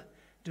pure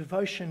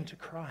devotion to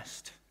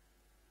Christ."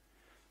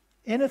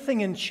 Anything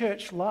in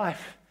church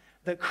life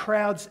that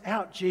crowds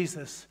out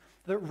Jesus,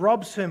 that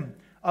robs him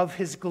of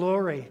his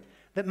glory,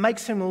 that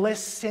makes him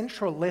less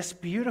central, less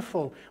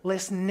beautiful,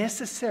 less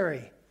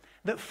necessary,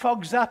 that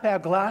fogs up our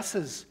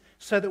glasses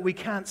so that we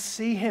can't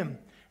see him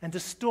and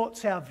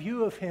distorts our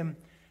view of him,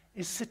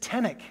 is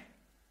satanic.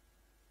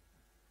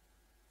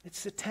 It's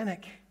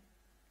satanic.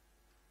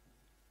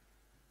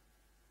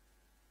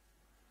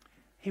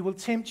 He will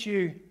tempt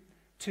you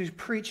to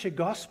preach a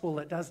gospel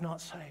that does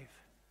not save.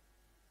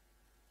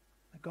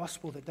 A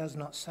gospel that does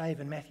not save.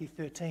 In Matthew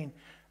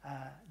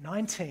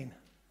 13:19,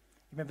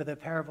 remember the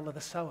parable of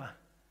the sower,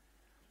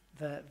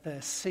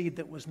 the seed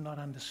that was not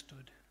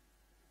understood,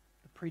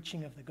 the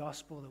preaching of the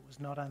gospel that was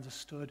not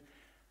understood.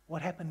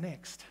 What happened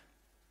next?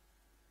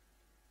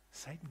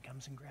 Satan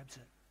comes and grabs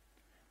it.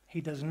 He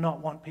does not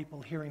want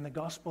people hearing the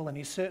gospel, and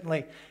he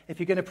certainly,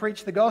 if you're going to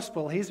preach the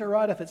gospel, he's all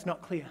right if it's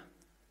not clear.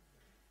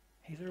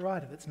 He's all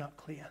right if it's not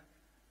clear.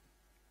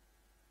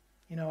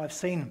 You know, I've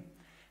seen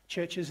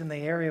churches in the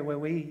area where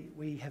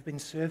we have been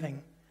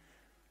serving,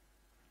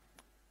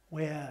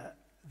 where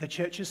the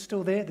church is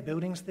still there, the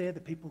building's there, the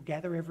people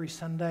gather every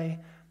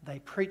Sunday, they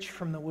preach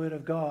from the Word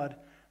of God,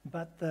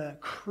 but the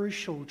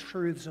crucial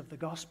truths of the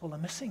gospel are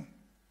missing.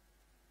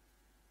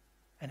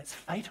 And it's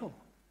fatal.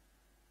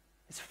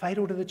 It's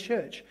fatal to the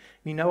church.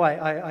 You know,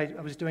 I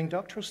was doing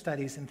doctoral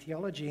studies in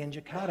theology in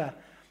Jakarta.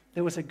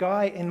 There was a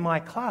guy in my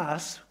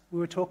class, we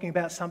were talking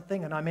about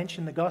something, and I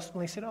mentioned the gospel,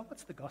 and he said, "Oh,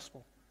 what's the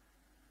gospel?"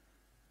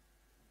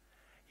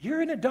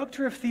 "You're in a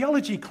doctor of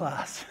theology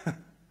class."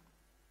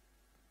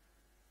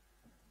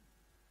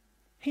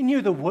 He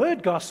knew the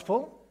word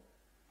gospel.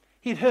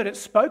 He'd heard it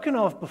spoken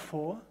of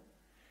before,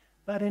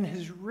 but in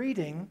his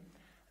reading,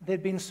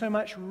 there'd been so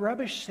much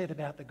rubbish said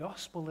about the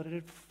gospel that it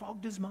had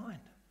fogged his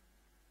mind.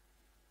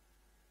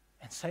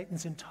 And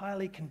Satan's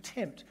entirely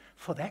contempt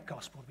for that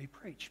gospel to be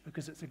preached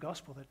because it's a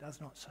gospel that does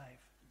not save.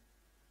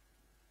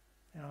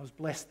 And I was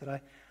blessed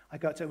that I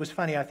got to, it was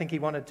funny, I think he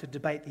wanted to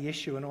debate the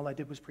issue and all I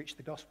did was preach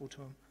the gospel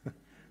to him.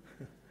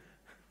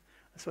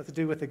 That's what to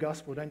do with the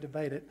gospel, don't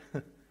debate it.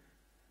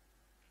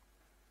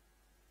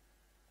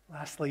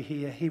 Lastly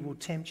here, he will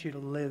tempt you to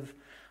live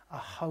a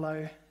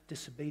hollow,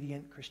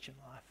 disobedient Christian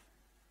life.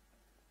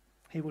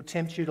 He will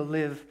tempt you to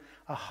live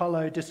a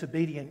hollow,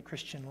 disobedient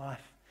Christian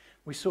life.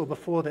 We saw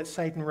before that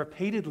Satan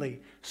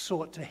repeatedly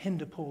sought to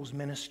hinder Paul's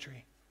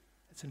ministry.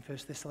 It's in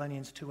 1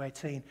 Thessalonians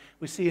 2:18.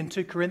 We see in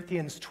 2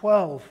 Corinthians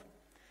 12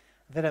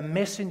 that a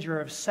messenger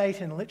of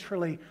Satan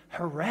literally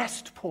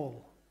harassed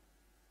Paul.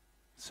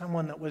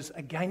 Someone that was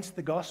against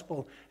the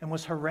gospel and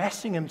was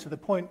harassing him to the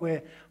point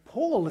where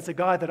Paul is a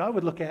guy that I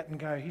would look at and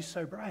go, he's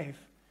so brave,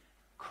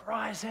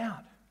 cries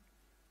out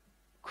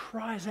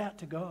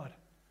to God,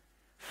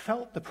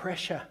 felt the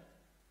pressure,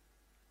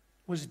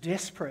 was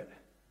desperate.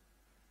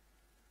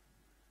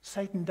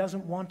 Satan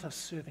doesn't want us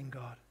serving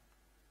God.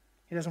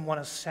 He doesn't want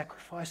us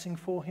sacrificing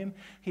for him.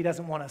 He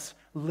doesn't want us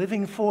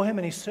living for him,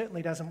 and he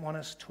certainly doesn't want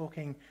us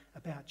talking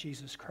about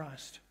Jesus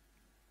Christ.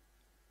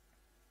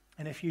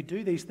 And if you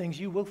do these things,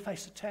 you will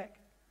face attack.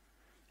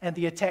 And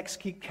the attacks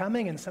keep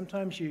coming, and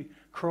sometimes you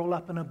crawl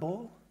up in a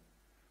ball,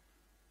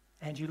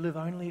 and you live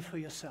only for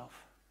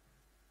yourself.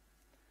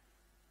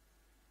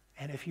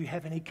 And if you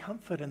have any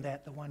comfort in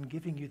that, the one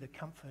giving you the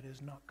comfort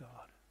is not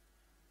God.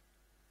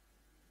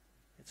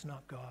 It's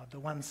not God. The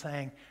one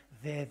saying,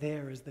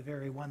 there is the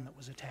very one that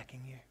was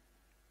attacking you.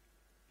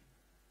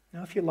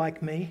 Now, if you're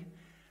like me,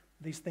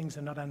 these things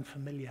are not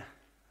unfamiliar.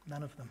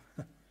 None of them.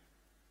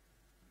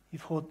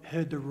 You've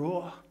heard the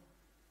roar.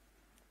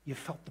 You've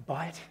felt the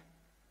bite.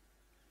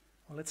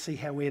 Well, let's see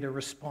how we're to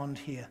respond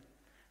here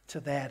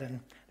to that.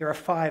 And there are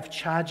 5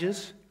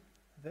 charges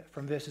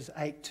from verses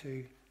 8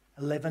 to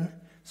 11.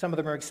 Some of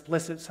them are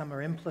explicit, some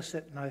are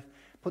implicit, and I've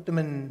put them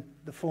in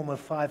the form of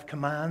 5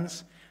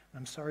 commands.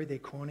 I'm sorry, they're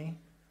corny.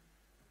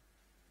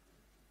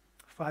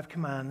 5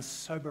 commands: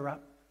 sober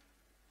up,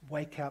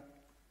 wake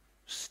up,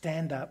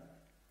 stand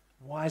up,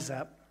 wise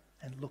up,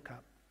 and look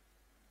up.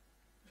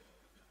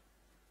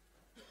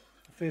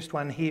 The first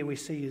one here we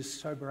see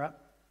is sober up.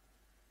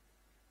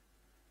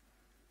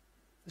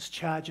 This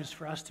charges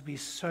for us to be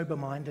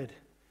sober-minded.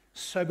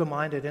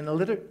 Sober-minded. In a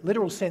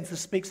literal sense,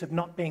 this speaks of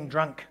not being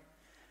drunk.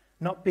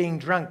 Not being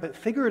drunk, but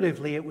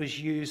figuratively it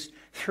was used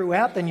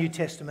throughout the New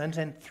Testament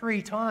and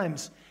 3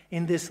 times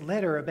in this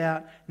letter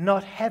about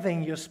not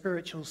having your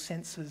spiritual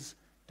senses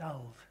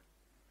dulled.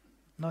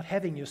 not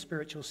having your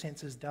spiritual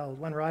senses dulled.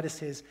 One writer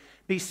says,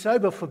 "Be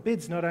sober"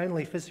 forbids not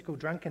only physical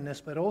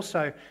drunkenness, but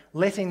also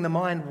letting the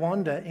mind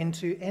wander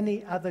into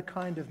any other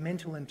kind of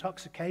mental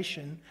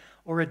intoxication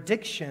or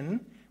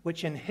addiction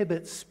which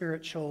inhibits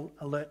spiritual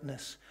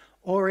alertness,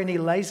 or any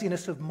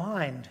laziness of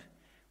mind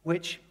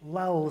which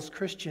lulls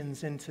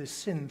Christians into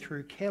sin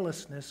through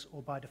carelessness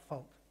or by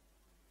default.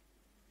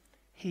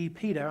 He,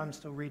 Peter, I'm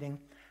still reading,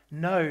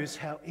 knows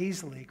how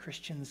easily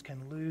Christians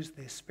can lose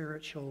their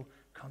spiritual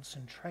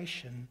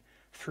concentration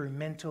through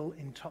mental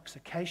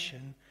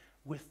intoxication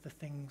with the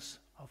things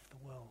of the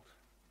world.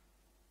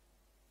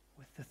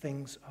 With the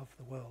things of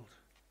the world.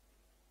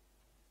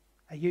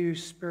 Are you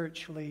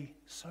spiritually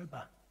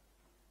sober?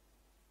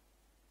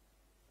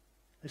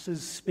 This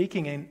is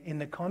speaking in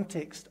the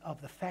context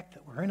of the fact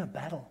that we're in a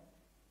battle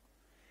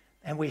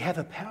and we have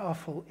a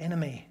powerful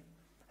enemy.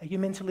 Are you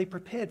mentally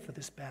prepared for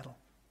this battle?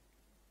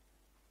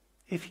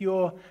 If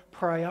your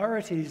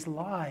priorities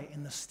lie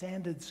in the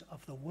standards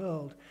of the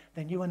world,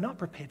 then you are not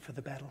prepared for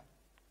the battle.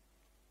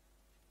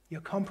 You're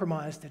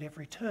compromised at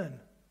every turn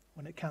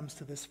when it comes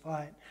to this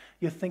fight.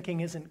 Your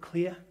thinking isn't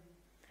clear.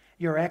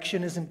 Your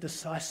action isn't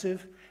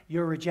decisive.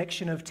 Your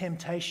rejection of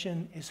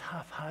temptation is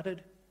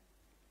half-hearted.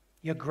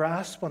 Your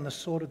grasp on the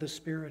sword of the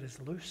Spirit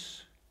is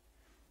loose.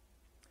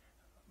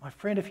 My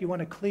friend, if you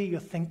want to clear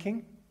your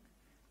thinking,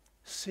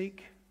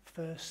 seek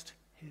first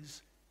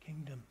His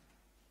kingdom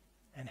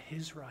and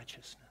His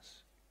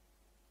righteousness.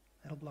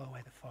 That'll blow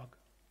away the fog.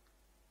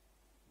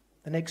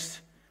 The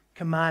next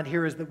command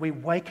here is that we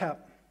wake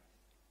up.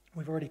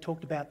 We've already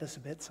talked about this a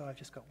bit, so I've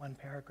just got one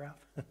paragraph.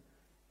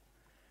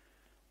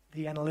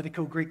 The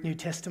analytical Greek New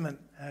Testament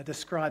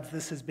describes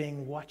this as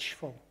being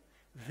watchful,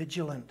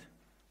 vigilant,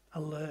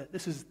 alert.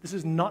 This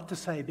is not to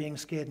say being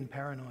scared and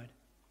paranoid.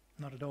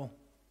 Not at all.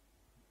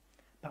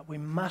 But we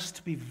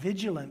must be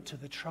vigilant to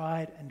the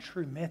tried and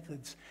true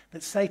methods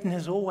that Satan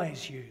has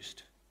always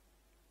used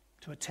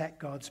to attack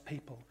God's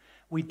people.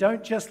 We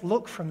don't just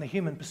look from the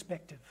human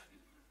perspective.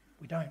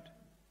 We don't.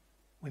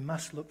 We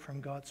must look from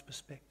God's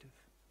perspective.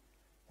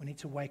 We need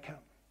to wake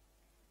up.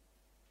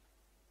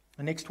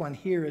 The next one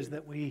here is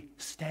that we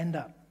stand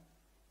up.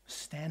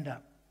 Stand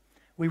up.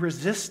 We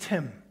resist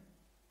him.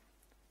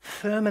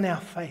 Firm in our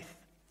faith.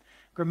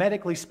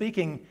 Grammatically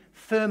speaking,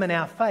 firm in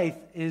our faith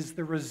is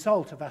the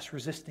result of us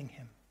resisting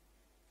him.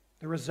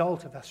 The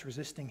result of us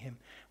resisting him.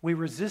 We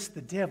resist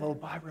the devil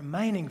by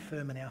remaining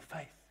firm in our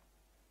faith.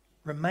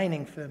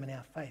 Remaining firm in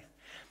our faith.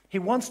 He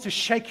wants to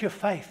shake your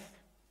faith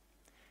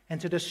and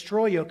to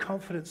destroy your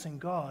confidence in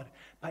God,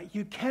 but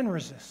you can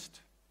resist.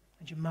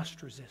 And you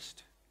must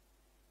resist.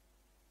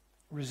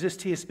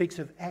 Resist here speaks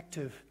of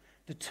active,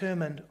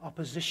 determined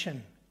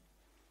opposition.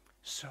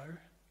 So,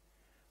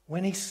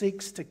 when he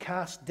seeks to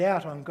cast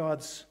doubt on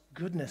God's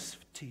goodness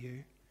to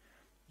you,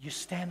 you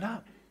stand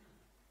up.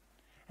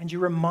 And you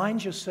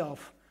remind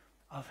yourself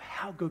of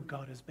how good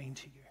God has been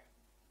to you.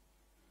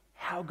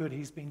 How good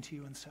he's been to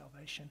you in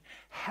salvation.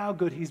 How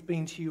good he's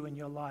been to you in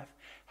your life.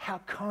 How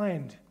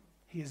kind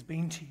he has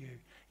been to you.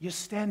 You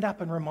stand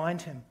up and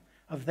remind him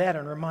of that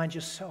and remind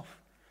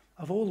yourself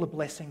of all the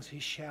blessings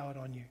he's showered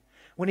on you.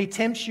 When he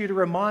tempts you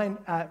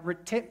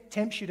to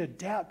tempts you to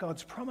doubt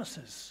God's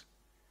promises,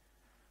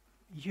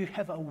 you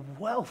have a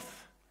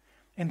wealth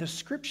in the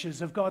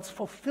scriptures of God's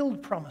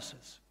fulfilled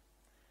promises.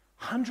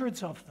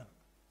 Hundreds of them.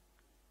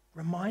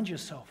 Remind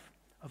yourself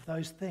of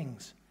those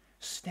things.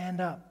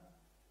 Stand up.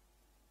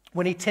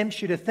 When he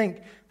tempts you to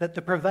think that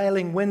the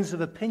prevailing winds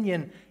of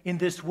opinion in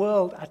this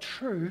world are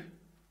true,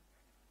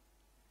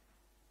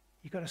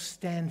 you've got to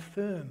stand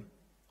firm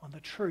on the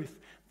truth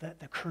that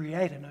the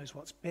Creator knows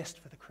what's best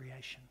for the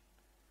creation.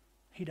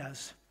 He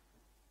does.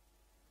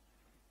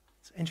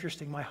 It's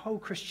interesting. My whole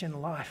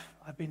Christian life,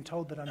 I've been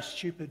told that I'm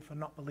stupid for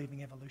not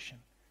believing evolution.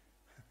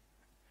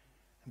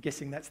 I'm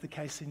guessing that's the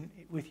case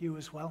with you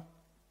as well.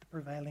 The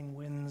prevailing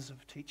winds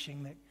of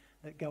teaching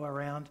that go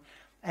around.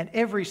 And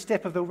every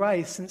step of the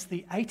way since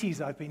the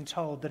 80s, I've been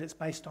told that it's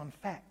based on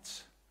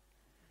facts.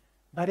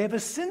 But ever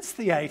since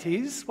the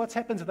 80s, what's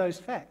happened to those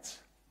facts?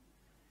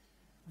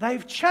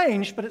 They've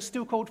changed, but it's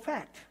still called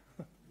fact.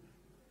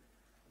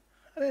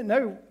 I don't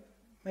know.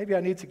 Maybe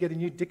I need to get a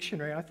new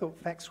dictionary. I thought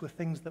facts were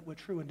things that were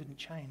true and didn't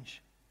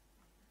change.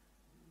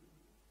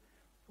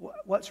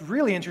 What's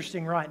really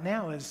interesting right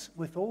now is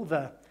with all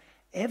the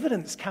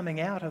evidence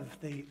coming out of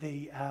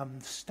the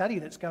study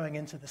that's going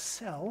into the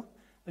cell,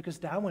 because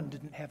Darwin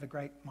didn't have a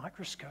great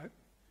microscope,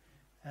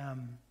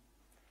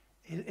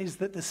 is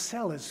that the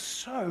cell is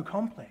so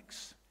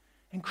complex,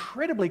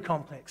 incredibly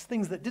complex.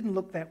 Things that didn't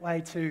look that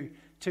way to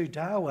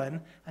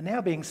Darwin are now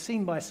being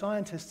seen by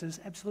scientists as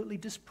absolutely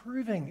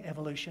disproving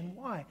evolution.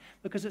 Why?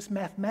 Because it's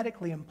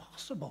mathematically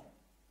impossible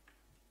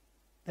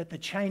that the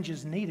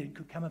changes needed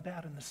could come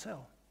about in the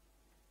cell.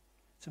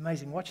 It's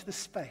amazing. Watch this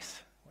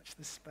space. Watch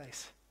this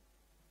space.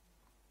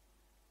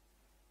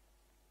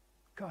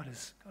 God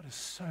is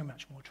so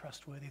much more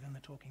trustworthy than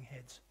the talking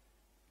heads.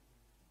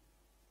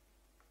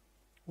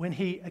 When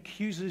he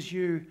accuses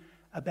you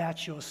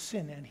about your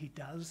sin, and he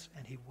does,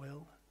 and he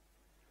will,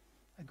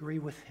 agree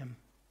with him.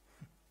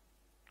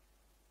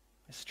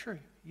 It's true.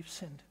 You've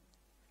sinned.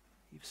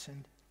 You've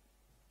sinned.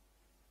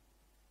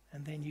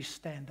 And then you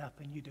stand up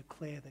and you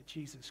declare that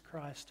Jesus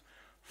Christ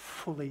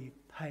fully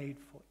paid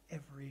for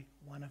every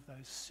one of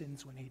those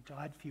sins when he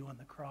died for you on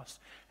the cross.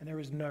 And there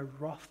is no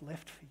wrath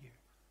left for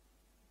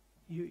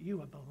you.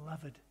 You are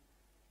beloved.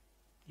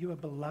 You are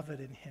beloved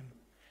in him.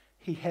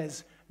 He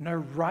has no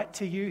right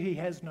to you. He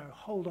has no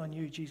hold on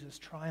you. Jesus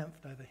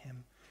triumphed over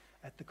him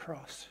at the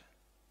cross.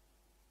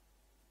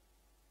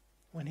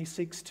 When he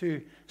seeks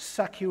to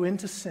suck you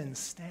into sin,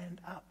 stand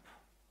up.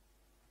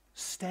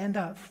 Stand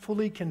up,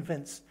 fully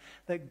convinced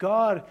that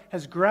God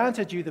has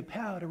granted you the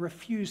power to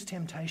refuse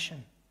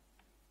temptation.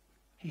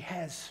 He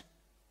has.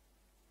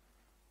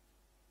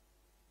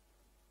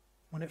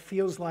 When it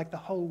feels like the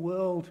whole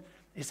world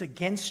is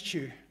against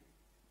you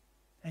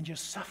and you're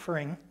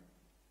suffering,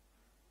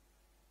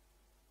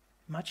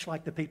 much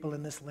like the people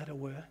in this letter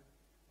were,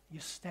 you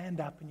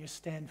stand up and you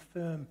stand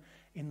firm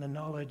in the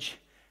knowledge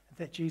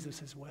that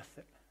Jesus is worth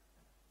it.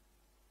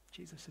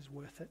 Jesus is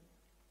worth it.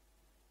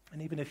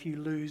 And even if you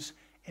lose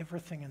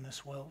everything in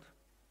this world,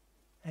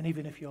 and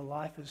even if your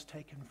life is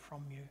taken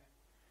from you,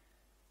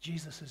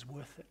 Jesus is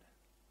worth it.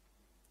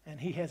 And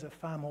he has a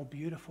far more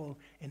beautiful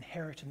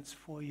inheritance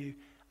for you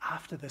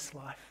after this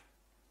life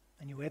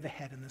than you ever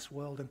had in this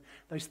world. And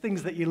those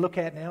things that you look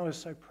at now are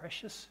so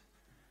precious,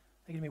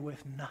 they're going to be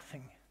worth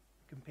nothing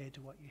compared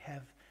to what you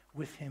have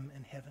with him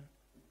in heaven.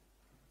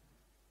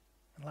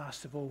 And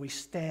last of all, we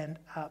stand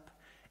up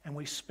and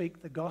we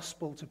speak the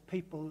gospel to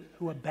people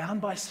who are bound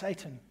by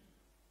Satan.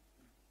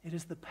 It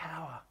is the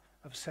power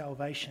of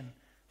salvation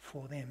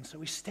for them. So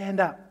we stand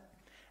up.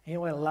 And you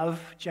know what I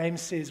love?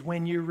 James says,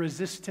 when you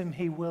resist him,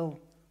 he will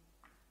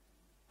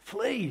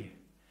flee.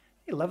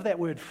 You love that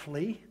word,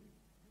 flee?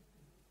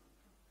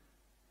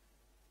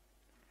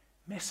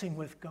 Messing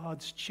with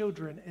God's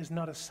children is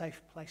not a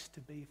safe place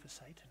to be for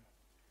Satan.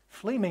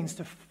 Flee means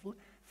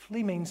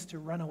to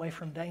run away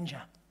from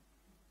danger.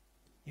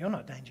 You're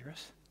not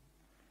dangerous.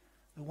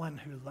 The one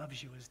who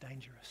loves you is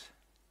dangerous.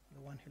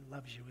 The one who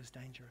loves you is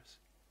dangerous.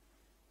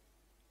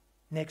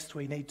 Next,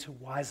 we need to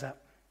wise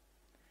up.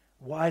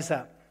 Wise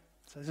up.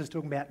 So this is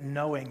talking about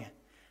knowing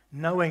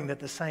that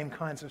the same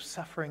kinds of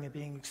suffering are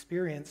being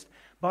experienced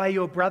by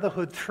your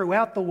brotherhood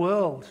throughout the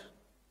world.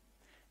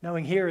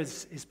 Knowing here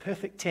is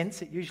perfect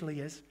tense, it usually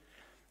is.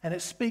 And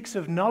it speaks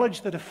of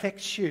knowledge that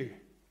affects you.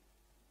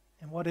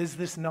 And what is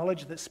this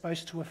knowledge that's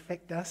supposed to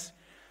affect us?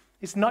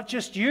 It's not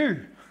just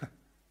you.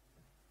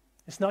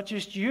 It's not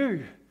just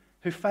you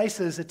who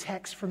faces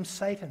attacks from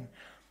Satan.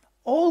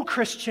 All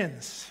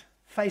Christians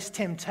face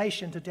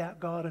temptation to doubt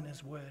God and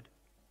his word.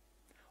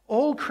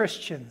 All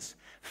Christians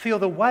feel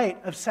the weight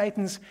of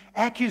Satan's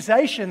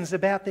accusations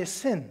about their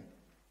sin.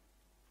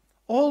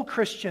 All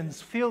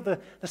Christians feel the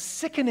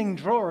sickening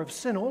draw of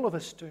sin. All of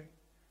us do.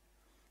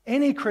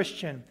 Any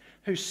Christian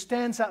who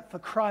stands up for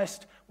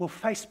Christ will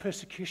face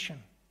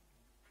persecution.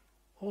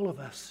 All of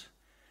us.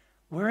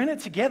 We're in it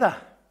together.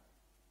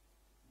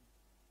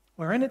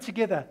 We're in it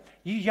together.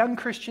 You young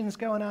Christians,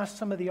 go and ask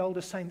some of the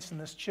older saints in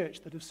this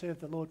church that have served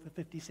the Lord for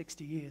 50,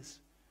 60 years.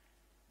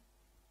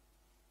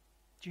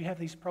 Do you have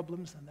these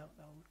problems? And they'll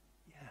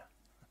yeah.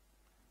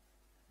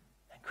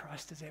 And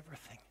Christ is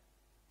everything.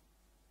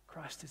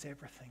 Christ is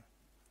everything.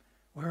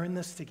 We're in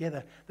this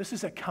together. This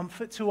is a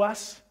comfort to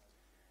us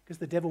because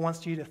the devil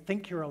wants you to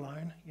think you're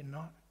alone. You're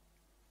not.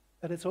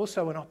 But it's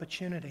also an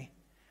opportunity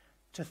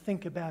to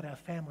think about our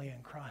family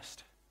in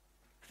Christ.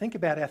 Think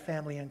about our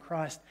family in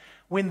Christ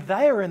when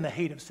they are in the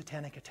heat of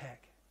satanic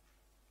attack.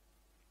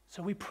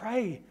 So we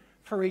pray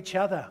for each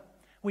other.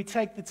 We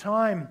take the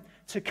time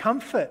to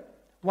comfort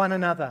one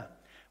another.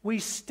 We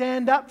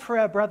stand up for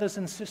our brothers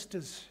and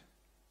sisters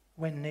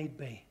when need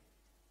be.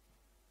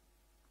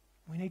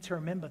 We need to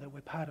remember that we're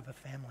part of a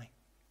family.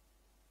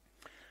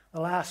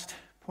 The last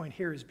point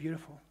here is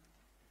beautiful.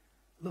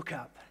 Look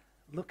up.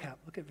 Look up.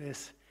 Look at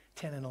verse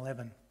 10 and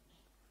 11.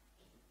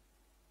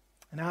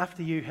 And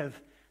after you have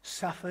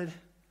suffered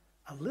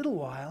a little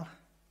while,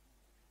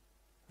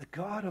 the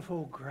God of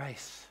all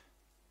grace,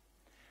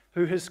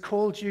 who has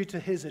called you to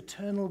his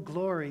eternal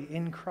glory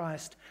in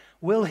Christ,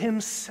 will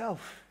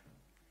himself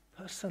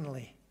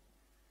personally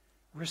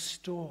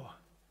restore,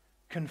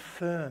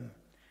 confirm,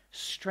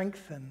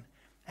 strengthen,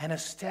 and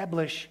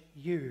establish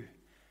you.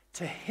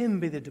 To him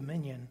be the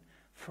dominion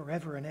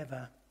forever and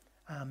ever.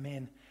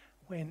 Amen.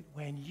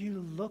 When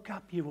you look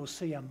up, you will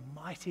see a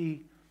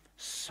mighty,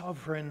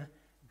 sovereign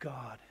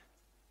God.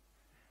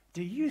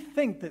 Do you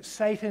think that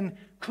Satan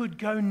could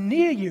go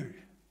near you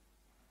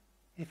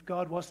if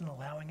God wasn't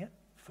allowing it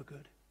for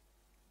good?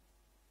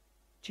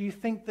 Do you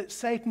think that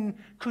Satan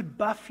could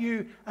buffet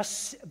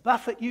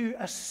you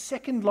a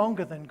second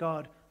longer than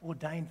God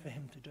ordained for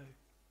him to do?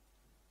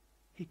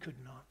 He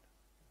could not.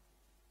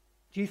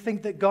 Do you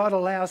think that God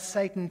allows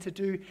Satan to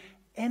do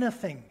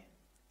anything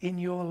in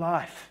your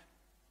life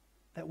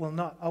that will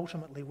not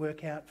ultimately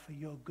work out for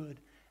your good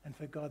and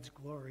for God's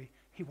glory?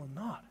 He will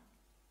not.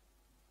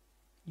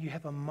 You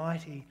have a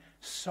mighty,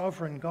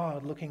 sovereign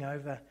God looking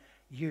over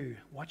you,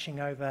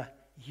 watching over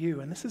you.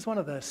 And this is one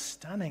of the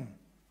stunning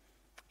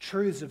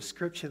truths of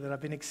Scripture that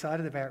I've been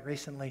excited about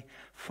recently.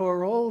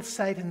 For all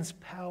Satan's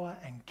power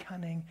and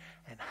cunning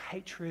and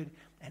hatred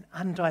and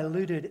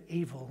undiluted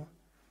evil,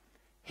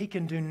 he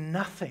can do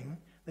nothing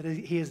that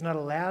he is not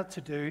allowed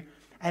to do.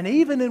 And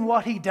even in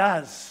what he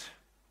does,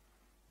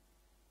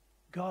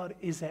 God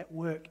is at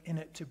work in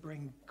it to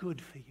bring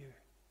good for you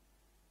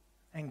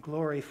and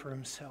glory for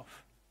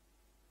himself.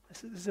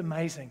 This is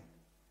amazing.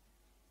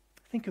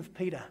 Think of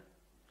Peter,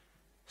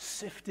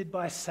 sifted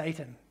by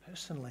Satan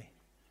personally.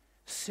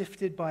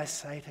 Sifted by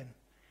Satan,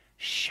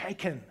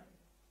 shaken.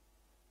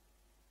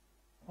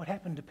 What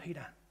happened to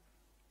Peter?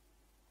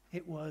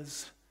 It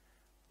was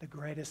the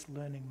greatest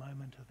learning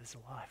moment of his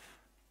life.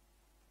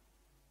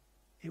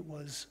 It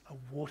was a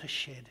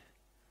watershed.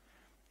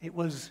 It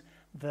was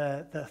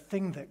the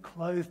thing that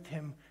clothed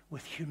him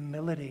with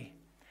humility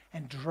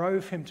and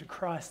drove him to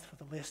Christ for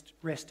the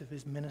rest of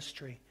his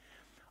ministry.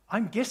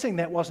 I'm guessing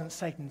that wasn't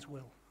Satan's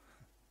will.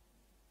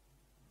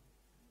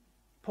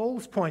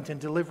 Paul's point in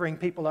delivering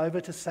people over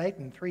to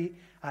Satan,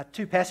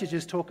 two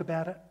passages talk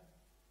about it.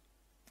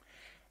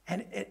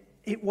 And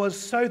it was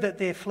so that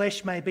their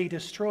flesh may be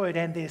destroyed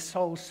and their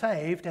soul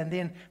saved, and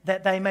then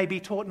that they may be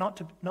taught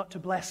not to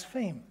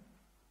blaspheme.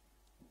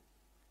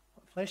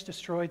 Flesh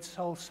destroyed,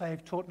 soul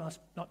saved, taught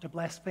not to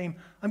blaspheme.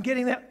 I'm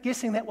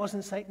guessing that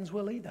wasn't Satan's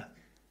will either.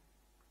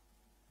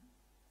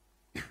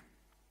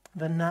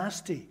 The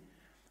nasty,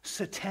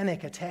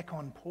 satanic attack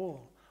on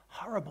Paul,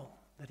 horrible,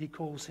 that he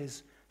calls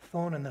his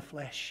thorn in the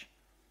flesh,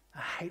 a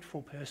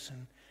hateful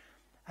person,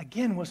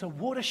 again was a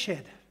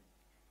watershed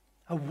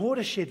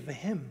for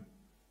him,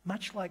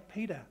 much like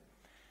Peter.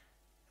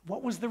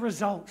 What was the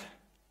result?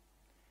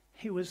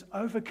 He was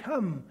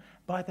overcome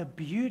by the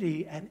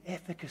beauty and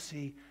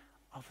efficacy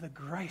of the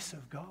grace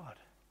of God.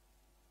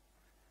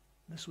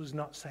 This was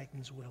not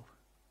Satan's will.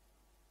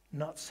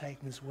 Not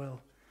Satan's will.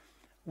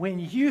 When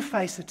you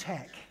face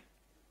attack,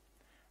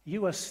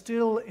 you are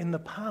still in the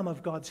palm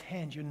of God's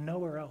hand. You're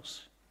nowhere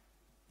else.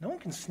 No one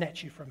can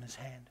snatch you from his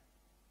hand.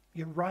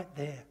 You're right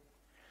there.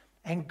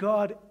 And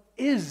God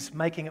is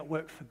making it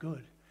work for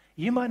good.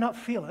 You might not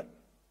feel it,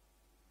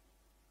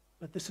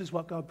 but this is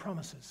what God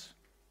promises.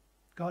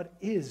 God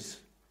is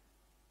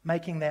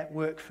making that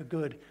work for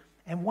good.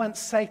 And once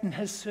Satan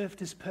has served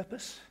his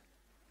purpose,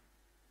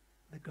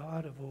 the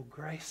God of all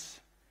grace,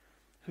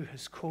 who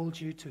has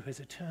called you to his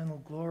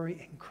eternal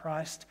glory in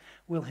Christ,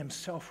 will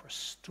himself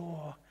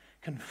restore,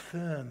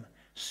 confirm,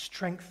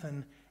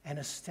 strengthen, and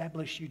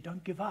establish you.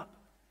 Don't give up.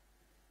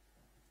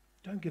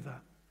 Don't give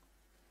up.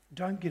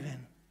 Don't give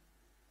in.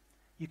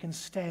 You can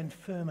stand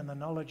firm in the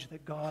knowledge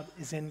that God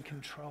is in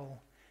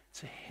control.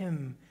 To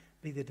him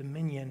be the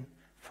dominion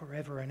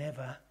forever and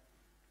ever.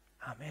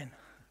 Amen.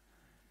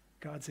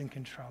 God's in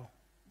control.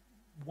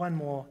 One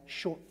more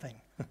short thing.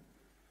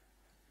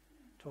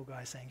 Tall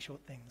guy saying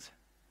short things.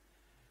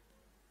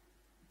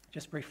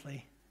 Just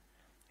briefly,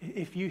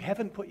 if you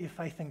haven't put your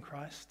faith in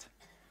Christ,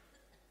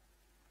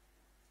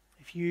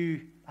 if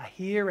you are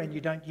here and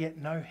you don't yet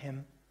know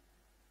him,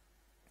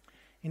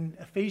 in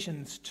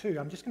Ephesians 2,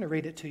 I'm just going to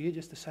read it to you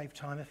just to save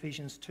time,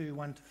 Ephesians 2,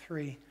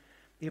 1-3,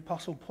 the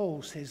Apostle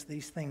Paul says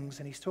these things,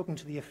 and he's talking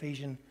to the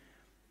Ephesian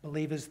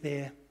believers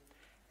there.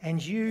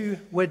 And you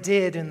were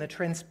dead in the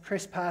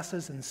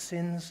trespasses and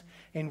sins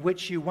in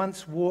which you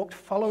once walked,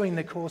 following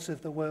the course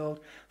of the world,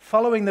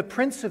 following the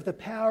prince of the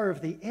power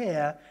of the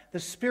air, the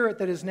spirit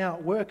that is now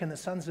at work in the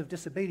sons of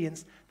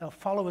disobedience, the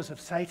followers of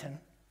Satan,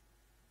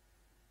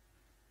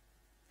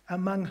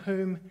 among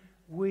whom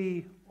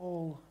we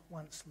all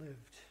once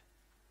lived.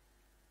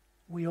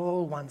 We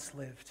all once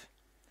lived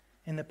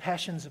in the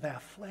passions of our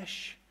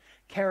flesh,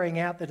 carrying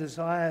out the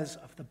desires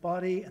of the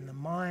body and the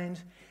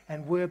mind,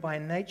 and were by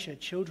nature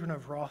children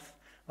of wrath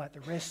like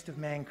the rest of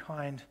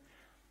mankind.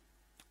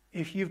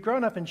 If you've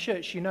grown up in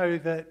church, you know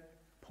that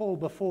Paul,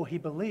 before he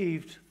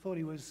believed, thought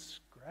he was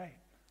great.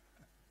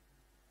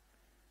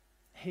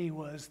 He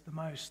was the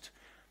most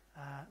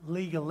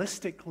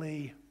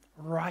legalistically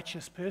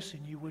righteous person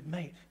you would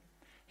meet.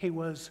 He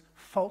was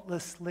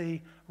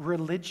faultlessly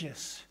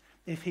religious.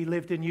 If he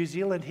lived in New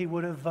Zealand, he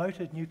would have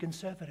voted New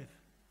Conservative.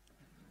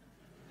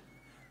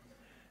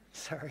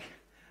 Sorry,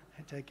 I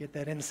had to get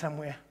that in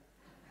somewhere.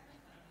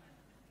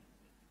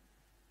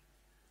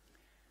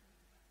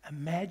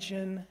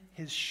 Imagine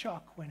his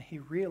shock when he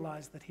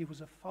realized that he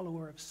was a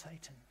follower of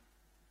Satan.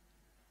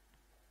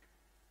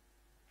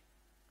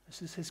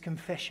 This is his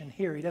confession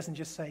here. He doesn't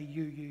just say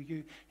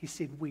you. He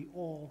said we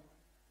all.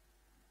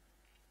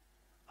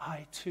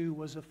 I too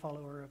was a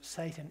follower of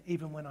Satan,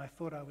 even when I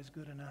thought I was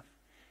good enough.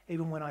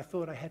 Even when I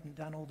thought I hadn't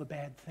done all the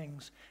bad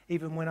things.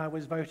 Even when I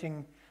was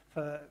voting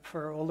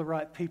for all the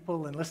right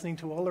people and listening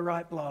to all the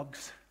right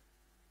blogs.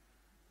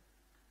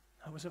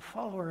 I was a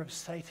follower of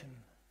Satan.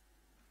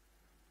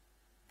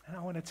 And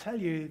I want to tell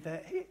you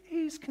that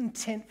he's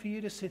content for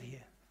you to sit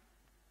here.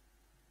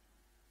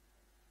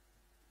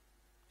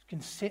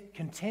 He's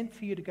content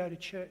for you to go to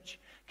church.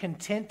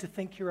 Content to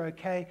think you're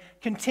okay.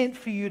 Content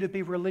for you to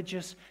be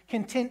religious.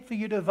 Content for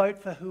you to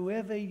vote for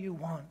whoever you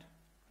want.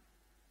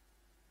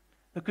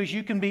 Because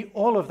you can be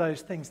all of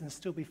those things and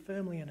still be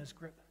firmly in his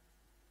grip.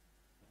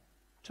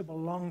 to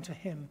belong to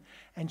him,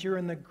 and you're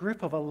in the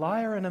grip of a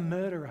liar and a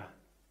murderer.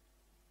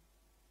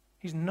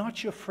 He's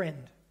not your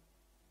friend.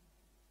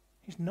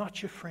 He's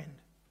not your friend.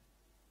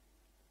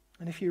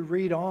 And if you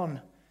read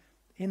on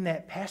in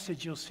that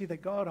passage, you'll see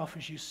that God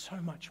offers you so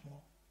much more.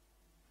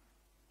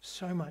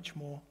 So much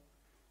more.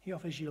 He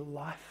offers you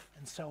life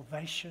and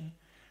salvation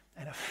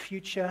and a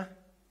future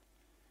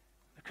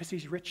because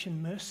he's rich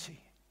in mercy.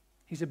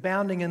 He's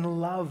abounding in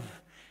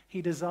love.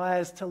 He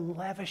desires to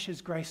lavish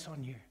his grace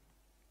on you.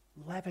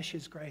 Lavish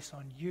his grace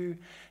on you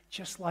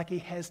just like he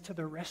has to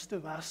the rest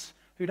of us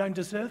who don't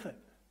deserve it.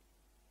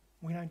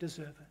 We don't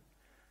deserve it.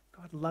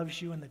 God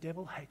loves you and the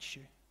devil hates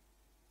you.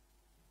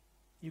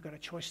 You've got a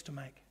choice to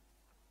make.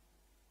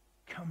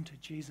 Come to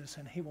Jesus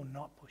and he will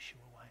not push you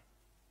away.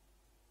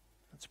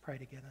 Let's pray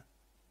together.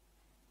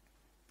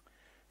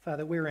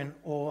 Father, we're in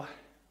awe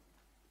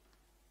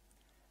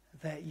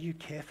that you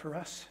care for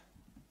us.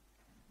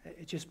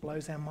 It just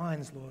blows our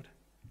minds, Lord,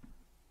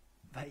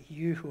 that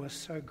you who are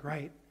so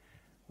great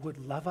would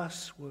love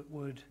us,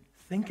 would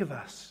think of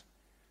us.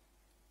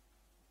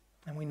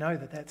 And we know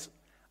that that's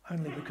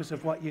only because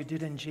of what you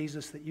did in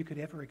Jesus that you could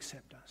ever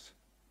accept us.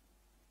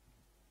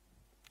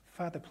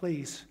 Father,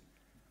 please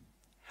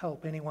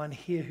help anyone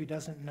here who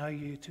doesn't know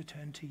you to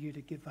turn to you,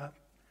 to give up,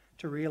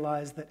 to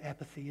realize that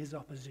apathy is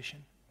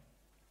opposition,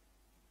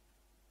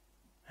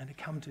 and to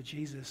come to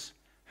Jesus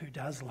who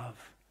does love,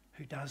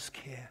 who does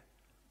care,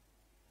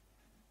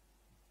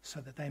 so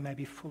that they may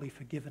be fully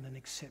forgiven and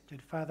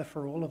accepted. Father,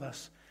 for all of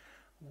us,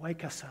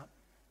 wake us up.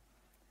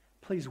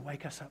 Please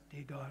wake us up,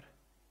 dear God.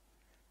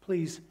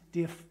 Please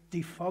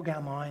defog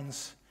our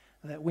minds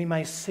that we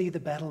may see the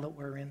battle that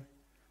we're in,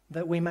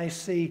 that we may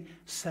see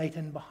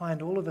Satan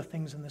behind all of the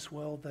things in this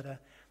world that are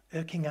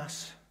irking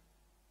us,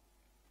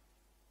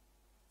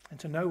 and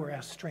to know where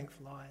our strength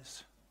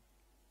lies.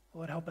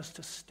 Lord, help us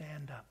to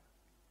stand up,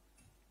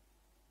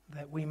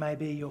 that we may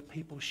be your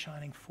people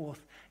shining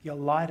forth your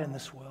light in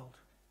this world.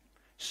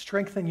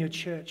 Strengthen your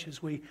church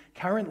as we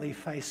currently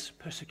face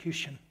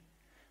persecution.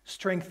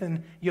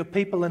 Strengthen your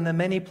people in the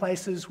many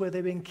places where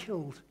they're being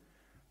killed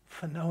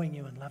for knowing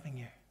you and loving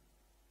you.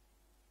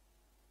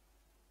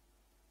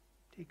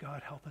 Dear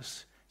God, help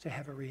us to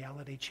have a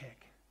reality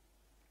check,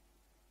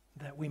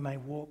 that we may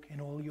walk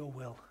in all your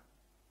will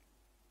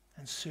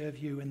and serve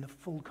you in the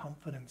full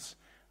confidence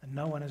that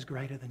no one is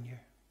greater than you,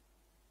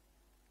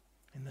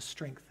 in the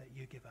strength that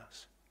you give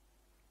us.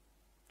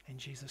 In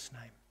Jesus'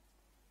 name,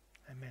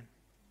 amen.